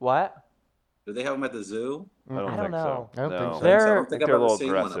 What? Do they have them at the zoo? I don't I think don't know. so. I don't think No. so. I They're- don't think they're I've a ever little seen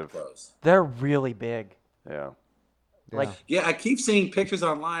one up aggressive. close. They're really big. Yeah. Like Yeah, I keep seeing pictures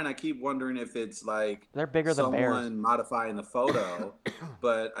online. I keep wondering if it's like they're bigger than someone bears. modifying the photo.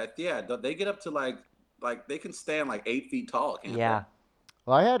 But they get up to like they can stand like 8 feet tall. Can't Yeah.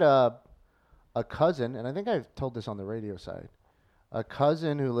 Well, I had a cousin, and I think I've told this on the radio side. A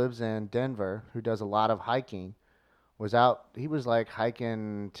cousin who lives in Denver who does a lot of hiking was out. He was like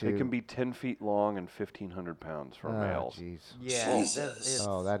hiking to. They can be 10 feet long and 1,500 pounds for males. Jeez. Yeah. Jesus. this is-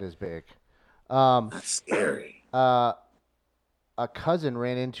 Oh, that is big. That's scary. A cousin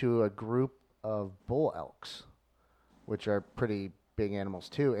ran into a group of bull elks, which are pretty big animals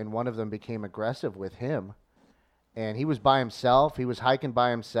too, and one of them became aggressive with him. And he was by himself. He was hiking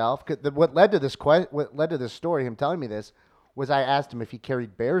by himself. What led to this story, him telling me this, was I asked him if he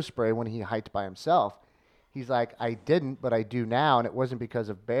carried bear spray when he hiked by himself. He's like, I didn't, but I do now, and it wasn't because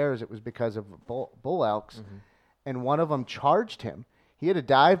of bears. It was because of bull elks. And one of them charged him. He had to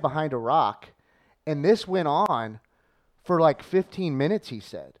dive behind a rock, and this went on for like 15 minutes, he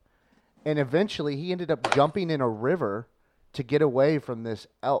said. And eventually he ended up jumping in a river to get away from this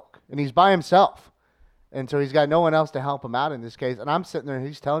elk. And he's by himself. And so he's got no one else to help him out in this case. And I'm sitting there and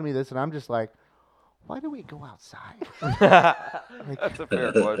he's telling me this, and I'm just like, why do we go outside? That's a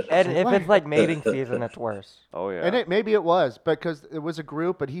fair question. And if it's like mating season, it's worse. Oh, yeah. And maybe it was because it was a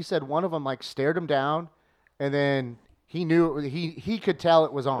group, but he said one of them like stared him down, and then he knew he could tell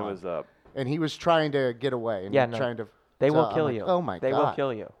it was It on. was up. And he was trying to get away and Yeah, no. trying to. They so will I'm kill like, you. Oh my They god! will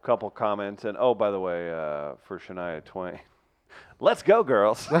kill you. Couple comments. And, oh, by the way, for Shania Twain, let's go,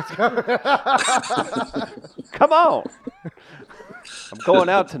 girls. Let's go. Come on. I'm going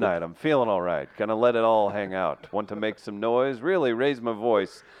out tonight. I'm feeling all right. Gonna let it all hang out. Want to make some noise? Really raise my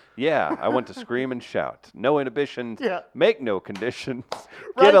voice. Yeah, I want to scream and shout. No inhibitions. Yeah. Make no conditions.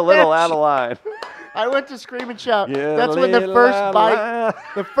 Right Get a little there. out of line. I went to scream and shout. Get That's a when the little first out of bite, line.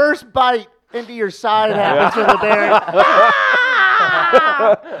 the first bite into your side happens from the bear.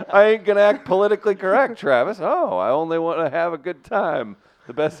 I ain't gonna act politically correct, Travis. Oh, I only want to have a good time.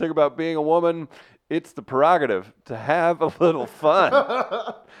 The best thing about being a woman, it's the prerogative to have a little fun.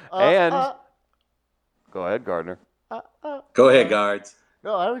 And go ahead, Gardner. Go ahead, guards.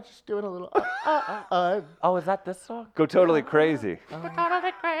 No, I was just doing a little. Oh, is that this song? Go totally crazy.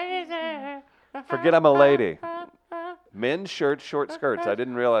 Forget I'm a lady. Men's shirts, short skirts. I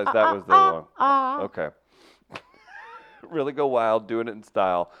didn't realize that was the one. Okay. Really go wild, doing it in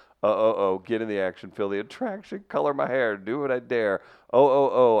style. Get in the action, feel the attraction, color my hair, do what I dare. I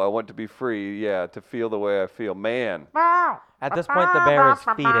want to be free, yeah, to feel the way I feel. Man, At this point, the bear is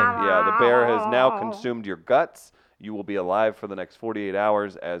feeding. yeah, the bear has now consumed your guts. You will be alive for the next 48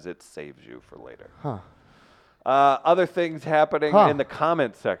 hours as it saves you for later. Huh. Other things happening Huh. in the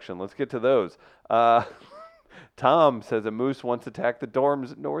comment section. Let's get to those. Tom says a moose once attacked the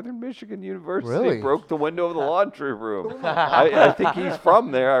dorms at Northern Michigan University. Really? Broke the window of the laundry room. I think he's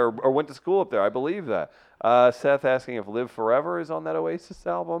from there or went to school up there. I believe that. Seth asking if Live Forever is on that Oasis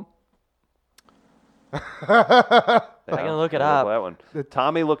album. I can look it I love up. that one.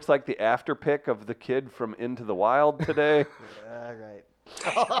 Tommy looks like the after pick of the kid from Into the Wild today. All right.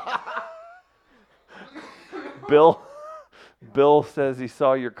 Bill says he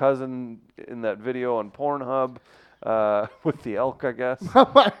saw your cousin in that video on Pornhub with the elk, I guess.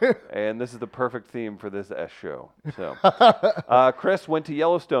 And this is the perfect theme for this S show. So, Chris went to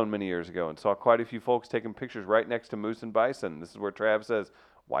Yellowstone many years ago and saw quite a few folks taking pictures right next to moose and bison. This is where Trav says,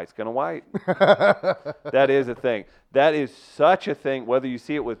 white's gonna white. That is a thing. That is such a thing, whether you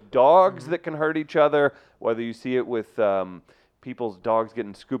see it with dogs that can hurt each other, whether you see it with people's dogs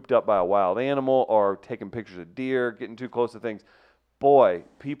getting scooped up by a wild animal or taking pictures of deer, getting too close to things. Boy,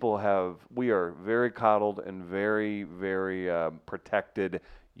 we are very coddled and very, very protected.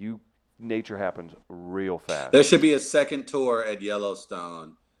 Nature happens real fast. There should be a second tour at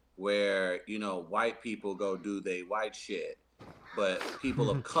Yellowstone where, white people go do they white shit, but people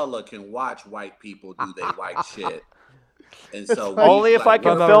of color can watch white people do they white shit. And so Only if I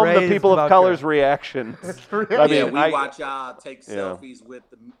can From a film the raised people of bucker. color's reactions. I mean, we I- watch y'all take selfies with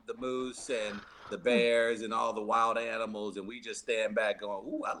the moose and the bears and all the wild animals, and we just stand back going,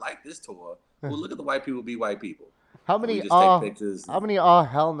 "Ooh, I like this tour. Ooh, look at the white people be white people." How We many just take pictures. how many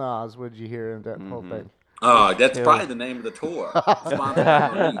hell no's would you hear in that whole thing? Oh, that's Two. probably the name of the tour. Sponsored by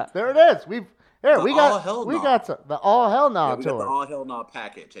Monique. There it is. Here, The we All Hell got Nah. some, the All Hell Yeah, Nah we got the tour. All Hell Nah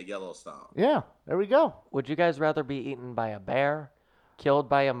package at Yellowstone. Yeah, there we go. Would you guys rather be eaten by a bear, killed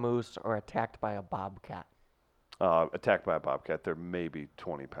by a moose, or attacked by a bobcat? Attacked by a bobcat, they're maybe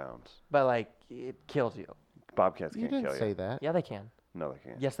 20 pounds. But like it kills you. Bobcats You can't didn't kill say you. that. Yeah, they can. No, they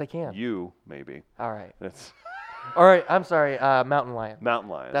can't. Yes, they can. You maybe. All right. That's All right. I'm sorry. Mountain lion. mountain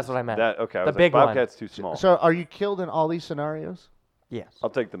lions. That's what I meant. That okay? I The was big like, one. bobcat's too small. So, are you killed in all these scenarios? Yes. I'll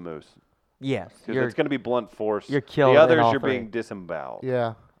take the moose Yes. because it's going to be blunt force. you're killed The in others, all you're three. being disemboweled.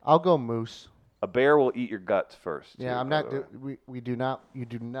 Yeah, I'll go moose. A bear will eat your guts first. Yeah, too, I'm by not. the way. We do not. You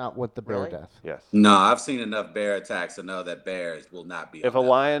do not want the bear Really? death. Yes. No, I've seen enough bear attacks to know that bears will not be. If on a that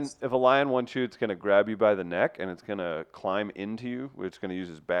lion, list. if a lion wants you, it's going to grab you by the neck and it's going to climb into you. It's going to use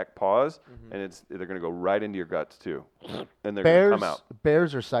its back paws, and they're going to go right into your guts too, and they're going to Bears. come out.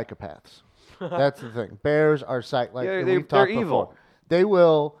 Bears are psychopaths. That's the thing. Bears are like Yeah, and they're we've talked evil. before. They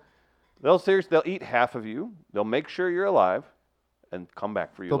will. They'll eat half of you. They'll make sure you're alive, and come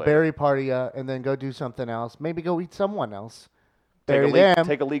back for you They'll later. bury party you and then go do something else. Maybe go eat someone else. take a Bury leak, them.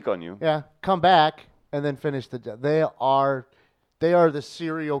 take a leak on you. Yeah, come back and then finish the. They are the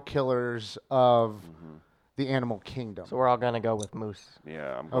serial killers of the animal kingdom. So we're all gonna go with moose.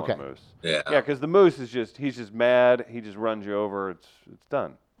 Yeah, I'm going Okay. moose. yeah, Yeah, because the moose is he's just mad. He just runs you over. It's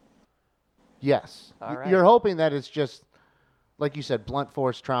done. Yes, All right. you're hoping that it's just like you said, blunt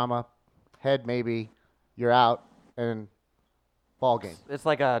force trauma, head maybe, you're out and ball game. It's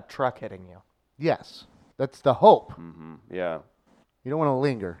like a truck hitting you. Yes, that's the hope. Yeah. You don't want to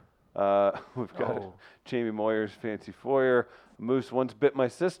linger. We've got Oh. Jamie Moyer's fancy foyer. Moose once bit my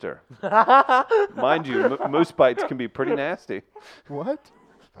sister. Mind you, moose bites can be pretty nasty. What?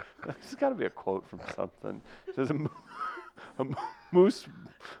 This has got to be a quote from something. It says a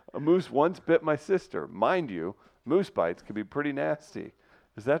moose once bit my sister. Mind you, moose bites can be pretty nasty.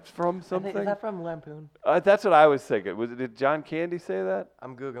 Is that from something? Is that from Lampoon? That's what I was thinking. Did John Candy say that?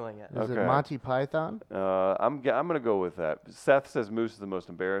 I'm googling it. Is Okay. it Monty Python? I'm gonna go with that. Seth says moose is the most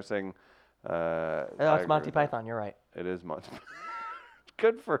embarrassing. No, I it's agree Monty with that. Python. You're right. It is Monty.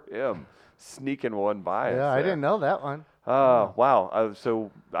 Good for him, sneaking one by us. Yeah, I there. didn't know that one. Oh, wow.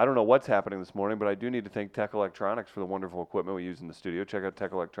 So I don't know what's happening this morning, but I do need to thank Tech Electronics for the wonderful equipment we use in the studio. Check out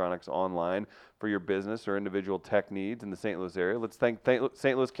Tech Electronics online for your business or individual tech needs in the St. Louis area. Let's thank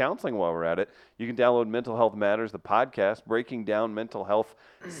St. Louis Counseling while we're at it. You can download Mental Health Matters, the podcast, breaking down mental health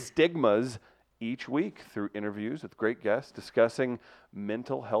stigmas each week through interviews with great guests discussing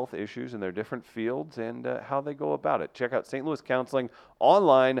mental health issues in their different fields and how they go about it. Check out St. Louis Counseling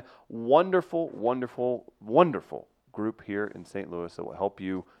online. Wonderful, wonderful, wonderful group here in St. Louis that will help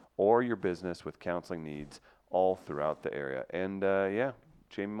you or your business with counseling needs all throughout the area. And yeah,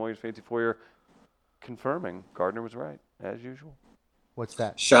 Jamie Moyer's Fancy Foyer confirming Gardner was right, as usual. What's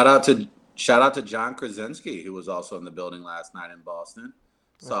that? shout out to John Krasinski, who was also in the building last night in Boston.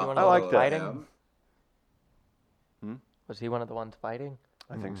 Was he one of I the like ones that. fighting? Was he one of the ones fighting?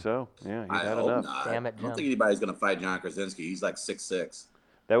 I think so. Yeah, he I had hope enough. not. Damn it, I don't Jim. think anybody's gonna fight John Krasinski. He's like 6'6".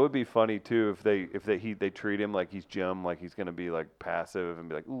 That would be funny too if they treat him like he's Jim, like he's gonna be like passive and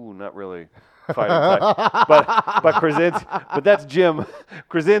be like, ooh, not really fighting type. but Krasinski, but that's Jim.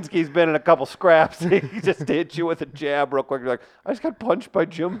 Krasinski's been in a couple scraps. He just hit you with a jab real quick. You're like, I just got punched by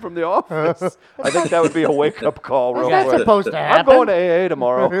Jim from The Office. I think that would be a wake up call real That's quick. supposed to I'm happen. going to AA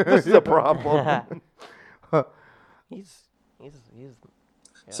tomorrow. This is a problem. He's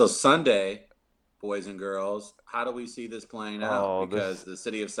So Sunday, boys and girls, how do we see this playing out? Oh, Because the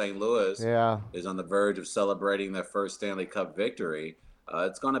city of St. Louis Yeah. is on the verge of celebrating their first Stanley Cup victory.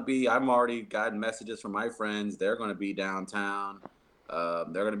 It's going to be, I'm already gotten messages from my friends. They're going to be downtown. They're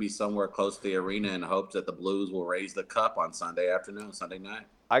going to be somewhere close to the arena in hopes that the Blues will raise the cup on Sunday afternoon, Sunday night.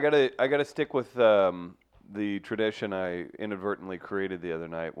 I gotta stick with the tradition I inadvertently created the other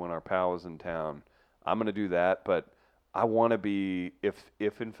night when our pal was in town. I'm gonna do that, but I want to be if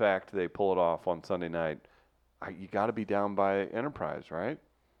in fact they pull it off on Sunday night. You got to be down by Enterprise, right?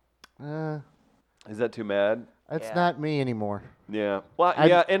 Is that too mad? That's Yeah. not me anymore. Yeah. Well, I-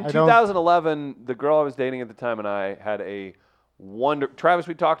 yeah. In I don't- 2011, the girl I was dating at the time and I had a Travis,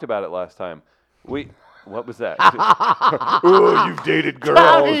 we talked about it last time. What was that? Ooh, you've dated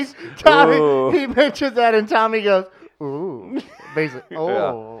girls. Tommy, Ooh. he mentioned that, and Tommy goes, "Ooh," basically.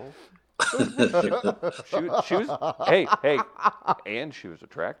 Oh, She was, hey, and she was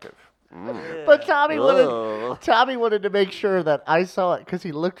attractive. but Tommy Oh. wanted to make sure that I saw it because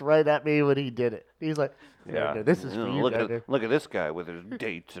he looked right at me when he did it. He's like, "Gardner, this is for you, look Gardner." at this guy with his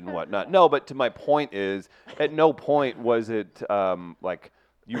dates and whatnot. No, but to my point is, at no point was it like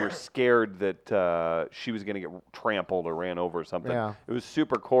you were scared that she was going to get trampled or ran over or something. Yeah. It was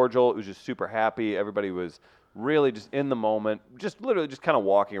super cordial. It was just super happy. Everybody was really just in the moment, just literally just kind of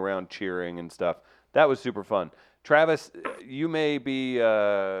walking around cheering and stuff. That was super fun. Travis, you may be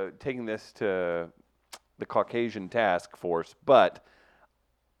taking this to the Caucasian task force, but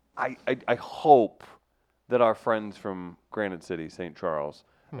I hope that our friends from Granite City, St. Charles,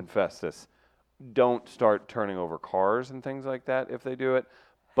 and Festus don't start turning over cars and things like that if they do it.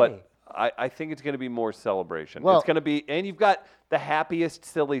 But I think it's going to be more celebration. Well- It's going to be, and you've got the happiest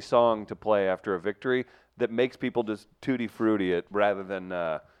silly song to play after a victory that makes people just tutti frutti it rather than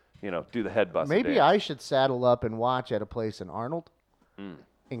do the head bust. Maybe I should saddle up and watch at a place in Arnold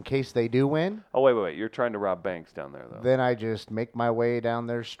in case they do win. Oh wait! You're trying to rob banks down there though. Then I just make my way down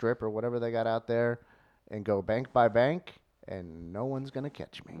their strip or whatever they got out there and go bank by bank, and no one's going to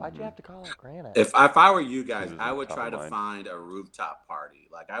catch me. Why'd you have to call it Granite? If I were you guys, This is I on would top try of to mind. find a rooftop party.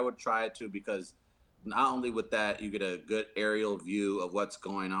 Like I would try to, because not only with that you get a good aerial view of what's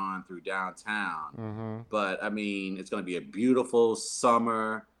going on through downtown, but I mean it's going to be a beautiful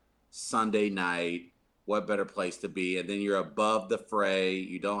summer Sunday night. What better place to be? And then you're above the fray.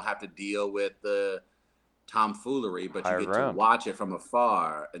 You don't have to deal with the tomfoolery, but Higher you get ground. to watch it from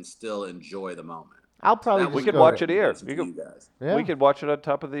afar and still enjoy the moment. I'll probably That just We would could be go watch to- it here. amazing You for could- you guys. Yeah. We could watch it on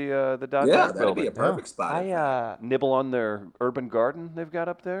top of the Dot Yeah, Dot that'd be a building. perfect spot. Nibble on their urban garden they've got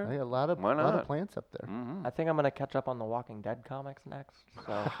up there. Hey, a lot of Why not? plants up there. Mhm. I think I'm gonna catch up on the Walking Dead comics next.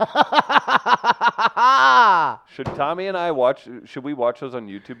 So Should Tommy and I watch? Should we watch those on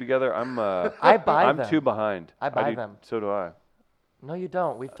YouTube together? I'm. I buy I'm them. too behind. I buy do- them. So do I. No, you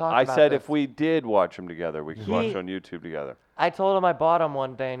don't. We've talked I about said this. if we did watch them together, we could watch He- it on YouTube together. I told him I bought them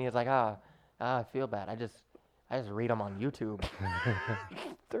one day, and he was like, I feel bad. I just read them on YouTube.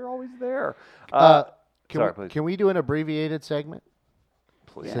 They're always there. Can, please. can we do an abbreviated segment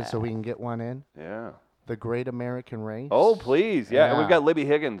Please. so we can get one in? Yeah. The Great American Race. Oh, please. Yeah. And we've Yeah. got Libby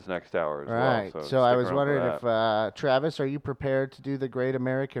Higgins next hour as Right. well. So I stick was around for wondering that. if Travis, are you prepared to do the Great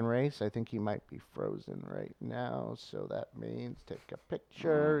American Race? I think he might be frozen right now, so that means take a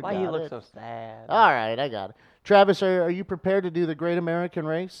picture. Why he Got look it. so sad? All right, I got it. Travis, are you prepared to do the Great American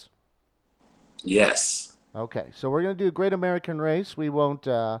Race? Yes. Okay, so we're gonna do a Great American Race. We won't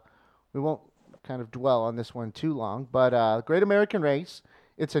kind of dwell on this one too long, but Great American Race.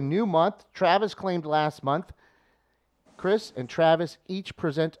 It's a new month. Travis claimed last month. Chris and Travis each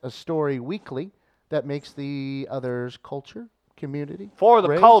present a story weekly that makes the other's culture, community, For the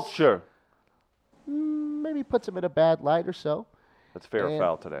race, culture. maybe puts them in a bad light or so. That's fair or And-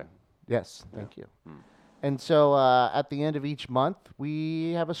 foul today. Yes, thank you. And so at the end of each month,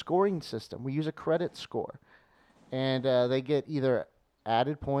 we have a scoring system. We use a credit score. And they get either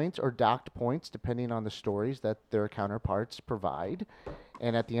added points or docked points, depending on the stories that their counterparts provide.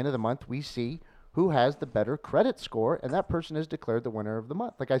 And at the end of the month, we see who has the better credit score, and that person is declared the winner of the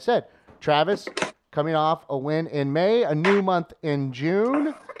month. Like I said, Travis coming off a win in May, a new month in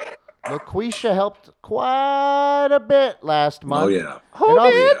June. LaQuisha helped quite a bit last month. Oh yeah. And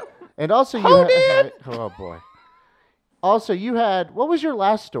also, Yeah. and also you had, oh boy. Also, you had, what was your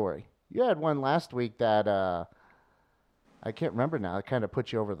last story? You had one last week that I can't remember now. It kind of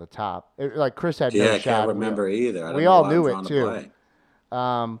put you over the top. Like Chris had Yeah, no I shot. can't remember either. I don't we know all why I'm knew it drawing a too. blank.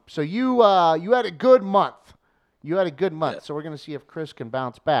 So you had a good month. You had a good month. Yeah. So we're going to see if Chris can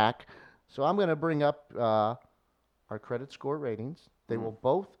bounce back. So I'm going to bring up our credit score ratings. They will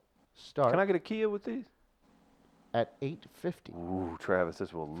both start Can I get a Kia with these? at 850 Ooh, Travis,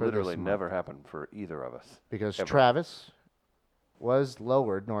 this will For this literally month. never happen for either of us. because Ever. Travis was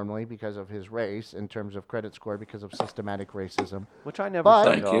lowered normally because of his race in terms of credit score because of systematic racism. Which I never But-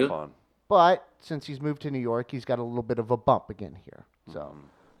 signed Thank you. off on. But since he's moved to New York, he's got a little bit of a bump again here. So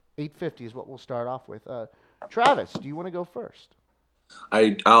 850 is what we'll start off with. Travis, do you want to go first?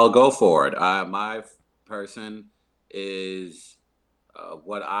 I'll go for it. My person is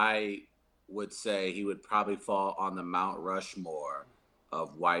what I would say he would probably fall on the Mount Rushmore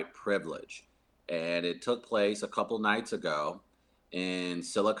of white privilege. And it took place a couple nights ago in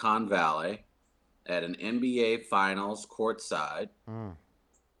Silicon Valley at an NBA Finals courtside.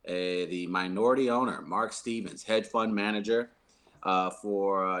 The minority owner, Mark Stevens, hedge fund manager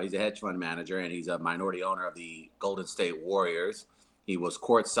he's a hedge fund manager and he's a minority owner of the Golden State Warriors. He was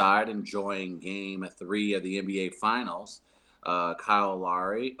courtside enjoying game 3 of the NBA Finals. Kyle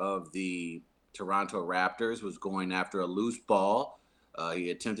Lowry of the Toronto Raptors was going after a loose ball. He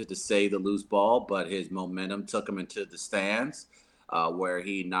attempted to save the loose ball, but his momentum took him into the stands where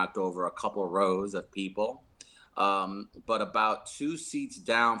he knocked over a couple rows of people. But about 2 seats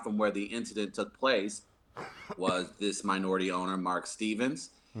down from where the incident took place was this minority owner, Mark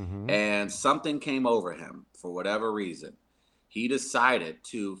Stevens. Mm-hmm. And something came over him for whatever reason. He decided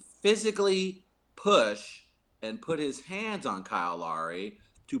to physically push and put his hands on Kyle Lowry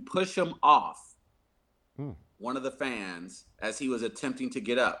to push him off one of the fans as he was attempting to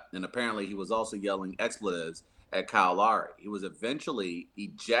get up. And apparently he was also yelling expletives at Kyle Lowry. He was eventually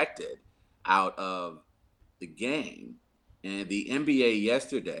ejected out of the game. And the NBA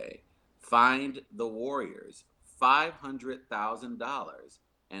yesterday fined the Warriors $500,000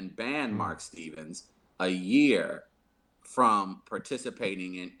 and banned Mark Stevens a year from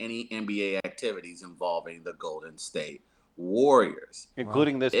participating in any NBA activities involving the Golden State Warriors.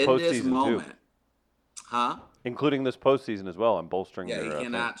 Including this In postseason, this moment, too. huh? Including this postseason as well. I'm bolstering Yeah, their he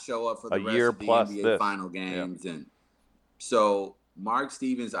cannot show up for the a rest year of the plus NBA this. final games. And so Mark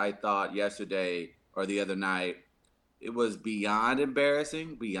Stevens, I thought yesterday or the other night, it was beyond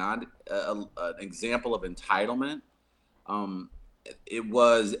embarrassing, beyond an example of entitlement. It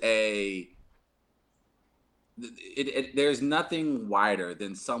was there's nothing wider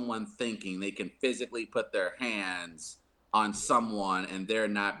than someone thinking they can physically put their hands on someone and there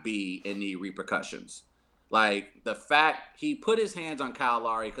not be any repercussions. Like the fact he put his hands on Kyle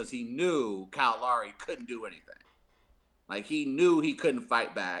Lowry because he knew Kyle Lowry couldn't do anything. Like he knew he couldn't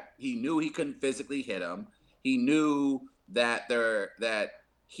fight back. He knew he couldn't physically hit him. He knew that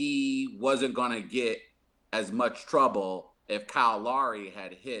he wasn't going to get as much trouble if Kyle Lowry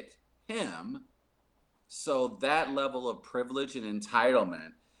had hit him. So that level of privilege and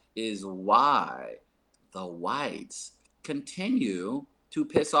entitlement is why the whites continue to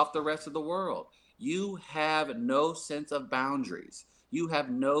piss off the rest of the world. You have no sense of boundaries. You have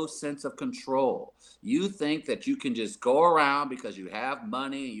no sense of control. You think that you can just go around because you have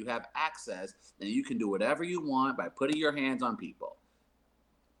money and you have access and you can do whatever you want by putting your hands on people.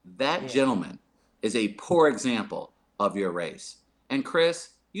 That gentleman is a poor example of your race. And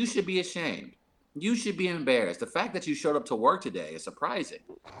Chris, you should be ashamed. You should be embarrassed. The fact that you showed up to work today is surprising.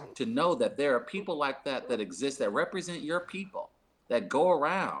 To know that there are people like that exist that represent your people, that go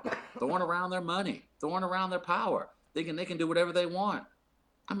around, throwing around their money, throwing around their power, thinking they can do whatever they want.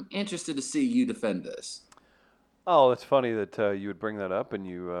 I'm interested to see you defend this. Oh, it's funny that you would bring that up and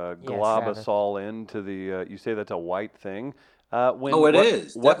you glob Travis. us all into the. You say that's a white thing. It What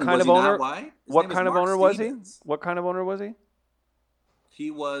is. What Definitely. kind Was of he not owner? white? His What name is kind of Mark owner was he? Stevens. What kind of owner was he? He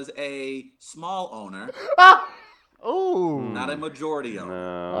was a small owner, Oh. not a majority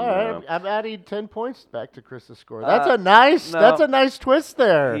owner. All right, No. I'm adding 10 points back to Chris's score. That's a nice twist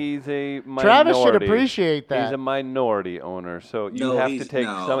there. He's a minority. Travis should appreciate that. He's a minority owner, so you No, have to he's- take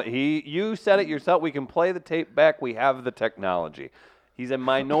no. some. You said it yourself. We can play the tape back. We have the technology. He's a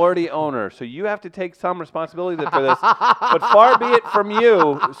minority owner, so you have to take some responsibility for this. But far be it from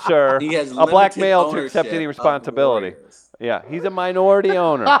you, sir, He has a black limited male to accept ownership any of responsibility. Warriors. Yeah, he's a minority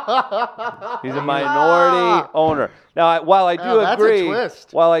owner. He's a minority owner. Now, while I do Oh, that's a agree,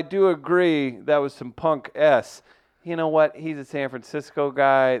 twist. that was some punk S. You know what? He's a San Francisco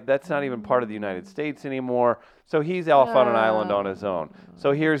guy. That's not even part of the United States anymore. So he's off on an island on his own.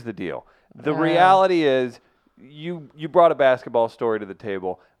 So here's the deal. The reality is, you brought a basketball story to the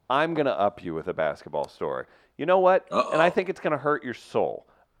table. I'm gonna up you with a basketball story. You know what? Uh-oh. And I think it's gonna hurt your soul.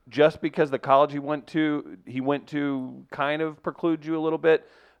 Just because the college he went to kind of precludes you a little bit.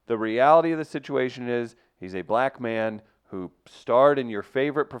 The reality of the situation is he's a black man who starred in your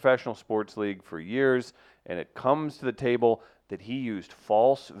favorite professional sports league for years, and it comes to the table that he used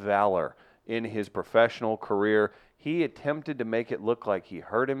false valor in his professional career. He attempted to make it look like he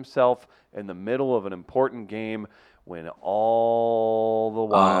hurt himself in the middle of an important game when all the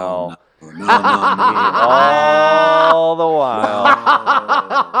while, No. all the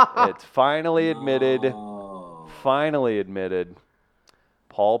while, it's finally admitted,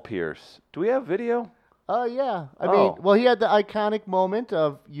 Paul Pierce. Do we have video? Oh, yeah. I Oh. mean, well, he had the iconic moment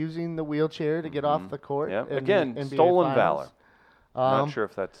of using the wheelchair to get off the court. Yeah. in Again, the NBA stolen Finals. valor. Not sure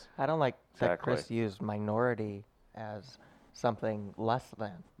if that's I don't like that Exactly. Chris used minority as something less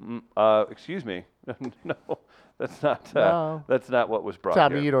than. excuse me. No, that's not. No. That's not what was brought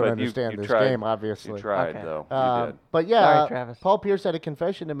Tommy, here. you don't But understand you this tried- game, obviously. You tried Okay. though. You did. But yeah, Sorry, Travis. Paul Pierce had a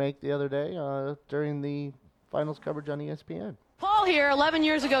confession to make the other day during the finals coverage on ESPN. Paul here, 11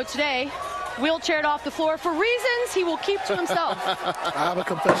 years ago today, wheelchaired off the floor for reasons he will keep to himself. I have a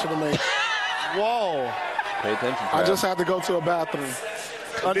confession to make. Whoa. Pay attention. I Trav. just had to go to a bathroom.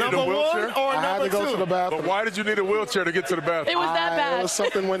 Needed a Number one wheelchair? or I had to go to the bathroom. But why did you need a wheelchair to get to the It bathroom? was that It bad. was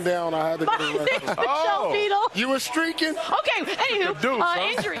something went down. I had to go to the restroom. Michelle Oh. Beadle. You were streaking? Okay, anywho, Deuce, huh?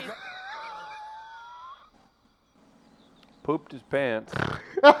 injuries. Pooped his pants.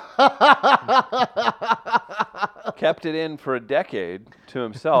 Kept it in for a decade to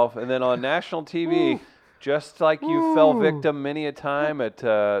himself, and then on national TV, just like you fell victim many a time at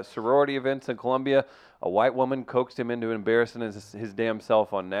sorority events in Columbia, a white woman coaxed him into embarrassing his damn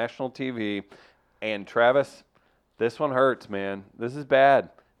self on national TV. And Travis, this one hurts, man. This is bad.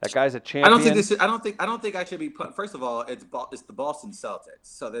 That guy's a champion. I don't think this. I don't think I should be put. First of all, it's the Boston Celtics,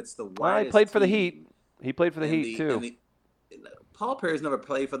 so that's the Well, he widest. played for the team Heat. He played for the in Heat too. Paul Pierce never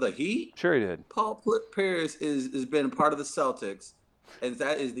played for the Heat. Sure he did. Paul Pierce has been part of the Celtics, and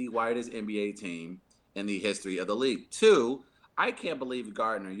that is the widest NBA team in the history of the league. Two, I can't believe,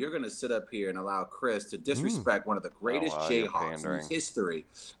 Gardner, you're going to sit up here and allow Chris to disrespect one of the greatest you're Jayhawks in pandering. the history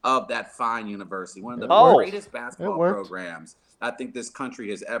of that fine university, one of the Oh. greatest basketball worked. programs I think this country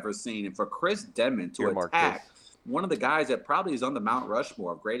has ever seen. And for Chris Denman to Earmark attack this. one of the guys that probably is on the Mount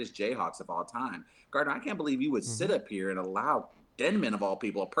Rushmore of greatest Jayhawks of all time, Gardner, I can't believe you would sit up here and allow Denman, of all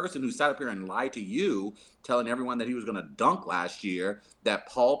people, a person who sat up here and lied to you, telling everyone that he was going to dunk last year, that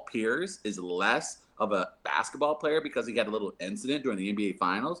Paul Pierce is less of a basketball player because he had a little incident during the NBA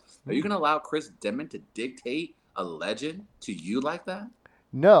Finals. Are you going to allow Chris Denman to dictate a legend to you like that?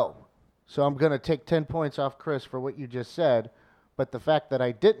 No. So I'm going to take 10 points off Chris for what you just said. But the fact that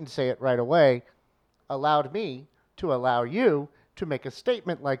I didn't say it right away allowed me to allow you to make a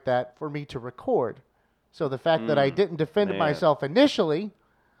statement like that for me to record. So the fact that I didn't defend man. myself initially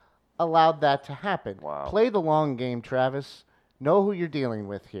allowed that to happen. Wow. Play the long game, Travis. Know who you're dealing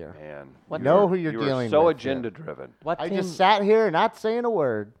with here. Man, What Know you who you're you dealing are so with here. agenda driven. What I team? just sat here not saying a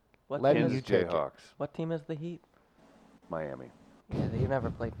word. What letting team you is take it. Jayhawks, What team is the Heat? Miami. Yeah, you never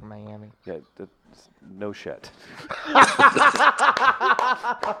played for Miami. Yeah, that's no shit.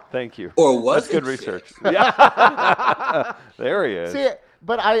 Thank you. Or was That's good it research. Yeah. There he is. See,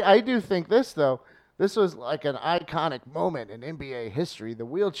 but I do think this, though. This was like an iconic moment in NBA history, the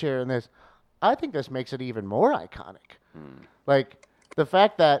wheelchair and this. I think this makes it even more iconic. Like, the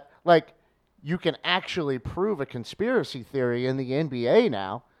fact that, like, you can actually prove a conspiracy theory in the NBA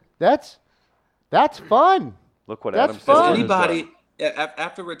now, that's fun. Look what That's Adam fun. Has Silver has anybody, done.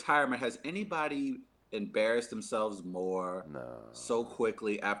 after retirement, has anybody embarrassed themselves more so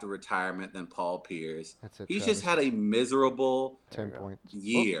quickly after retirement than Paul Pierce? That's it, He's Travis. just had a miserable 10 points.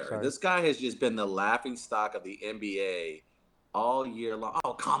 year. Oh, sorry. This guy has just been the laughing stock of the NBA all year long.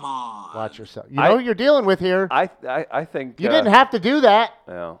 Oh, come on. Watch yourself. You know who you're dealing with here. I think You didn't have to do that.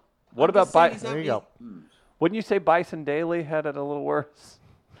 Yeah. What I'm about just saying he's There you not- go. Wouldn't you say Bison Daly had it a little worse?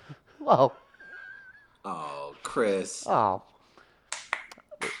 Well, Oh, Chris. oh.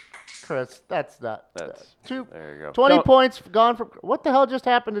 Chris, that's not. That's Two, there you go. 20 Don't- points gone from. What the hell just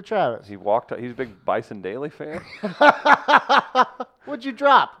happened to Travis? He walked. He's a big Bison Daly fan. What'd you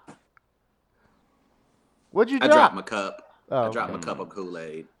drop? What'd you I drop? dropped my cup. Oh, I dropped my cup of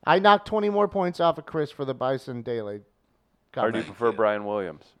Kool-Aid. I knocked 20 more points off of Chris for the Bison Daily. Or do you Thank prefer you. Brian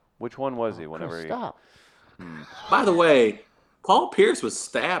Williams? Which one was he? Whenever Chris, he. stop. By the way, Paul Pierce was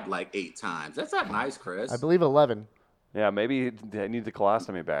stabbed like 8 times. That's not nice, Chris. I believe 11 Yeah, maybe he needs a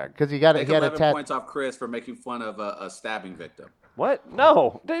colostomy bag. because he got Take he had a 11 tat. points off Chris for making fun of a stabbing victim. What?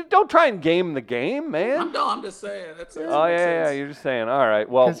 No, don't try and game the game, man. I'm just saying. That's Oh yeah. You're just saying. All right.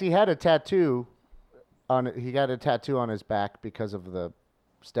 Well, Because he had a tattoo on it. He got a tattoo on his back because of the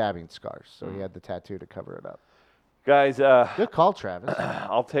stabbing scars. So he had the tattoo to cover it up. guys, Good call, Travis.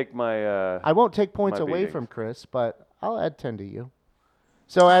 I'll take my. I won't take points My away beatings. from Chris, but I'll add 10 to you.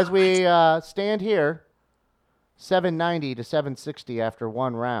 So as we stand here, 790 to 760 after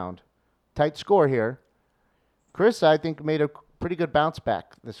one round. Tight score here. Chris, I think, made a pretty good bounce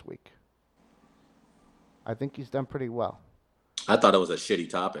back this week. I think he's done pretty well. I thought it was a shitty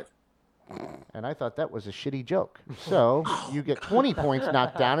topic. And I thought that was a shitty joke. So you get 20 points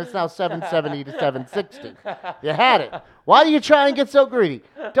knocked down. It's now 770 to 760. You had it. Why do you try and get so greedy?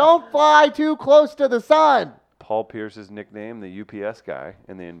 Don't fly too close to the sun. Paul Pierce's nickname, the UPS guy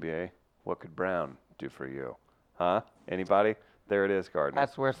in the NBA. What could Brown do for you? Huh? Anybody? There it is, Gardner.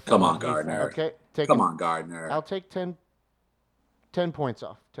 That's worth. Come on, he said. Gardner. Okay, take Come it. on, Gardner. I'll take 10 points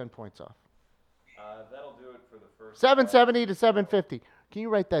off. 10 points off. That'll do it for the first. 770 to 750. Can you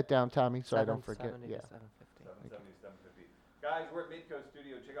write that down, Tommy, so I don't forget? 770 Yeah. to 750. 770, 750. Guys, we're at Midcoast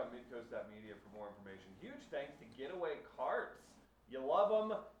Studio. Check out midcoast.media for more information. Huge thanks to Getaway Carts. You love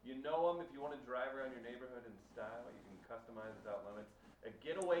them. You know them. If you want to drive around your neighborhood in style, you can customize without limits. At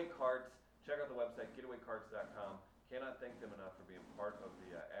Getaway Carts, check out the website, getawaycarts.com. Cannot thank them enough for being part of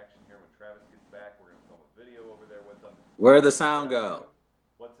the action here. When Travis gets back, we're going to film a video over there with them. Where'd the sound go?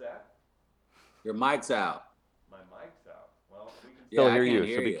 What's that? Your mic's out. My mic's out. Well, we can still I hear can't you,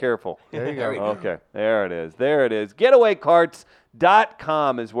 hear so be you. careful. There you There we go. go. Okay, there it is. There it is.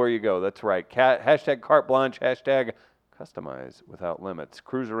 GetawayCarts.com is where you go. That's right. Hashtag carte blanche, hashtag customize without limits.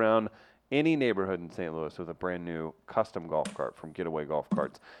 Cruise around any neighborhood in St. Louis with a brand new custom golf cart from Getaway Golf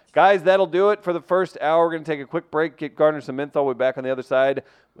Carts. Guys, that'll do it for the first hour. We're going to take a quick break, get Gardner some info. We'll be back on the other side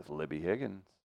with Libby Higgins.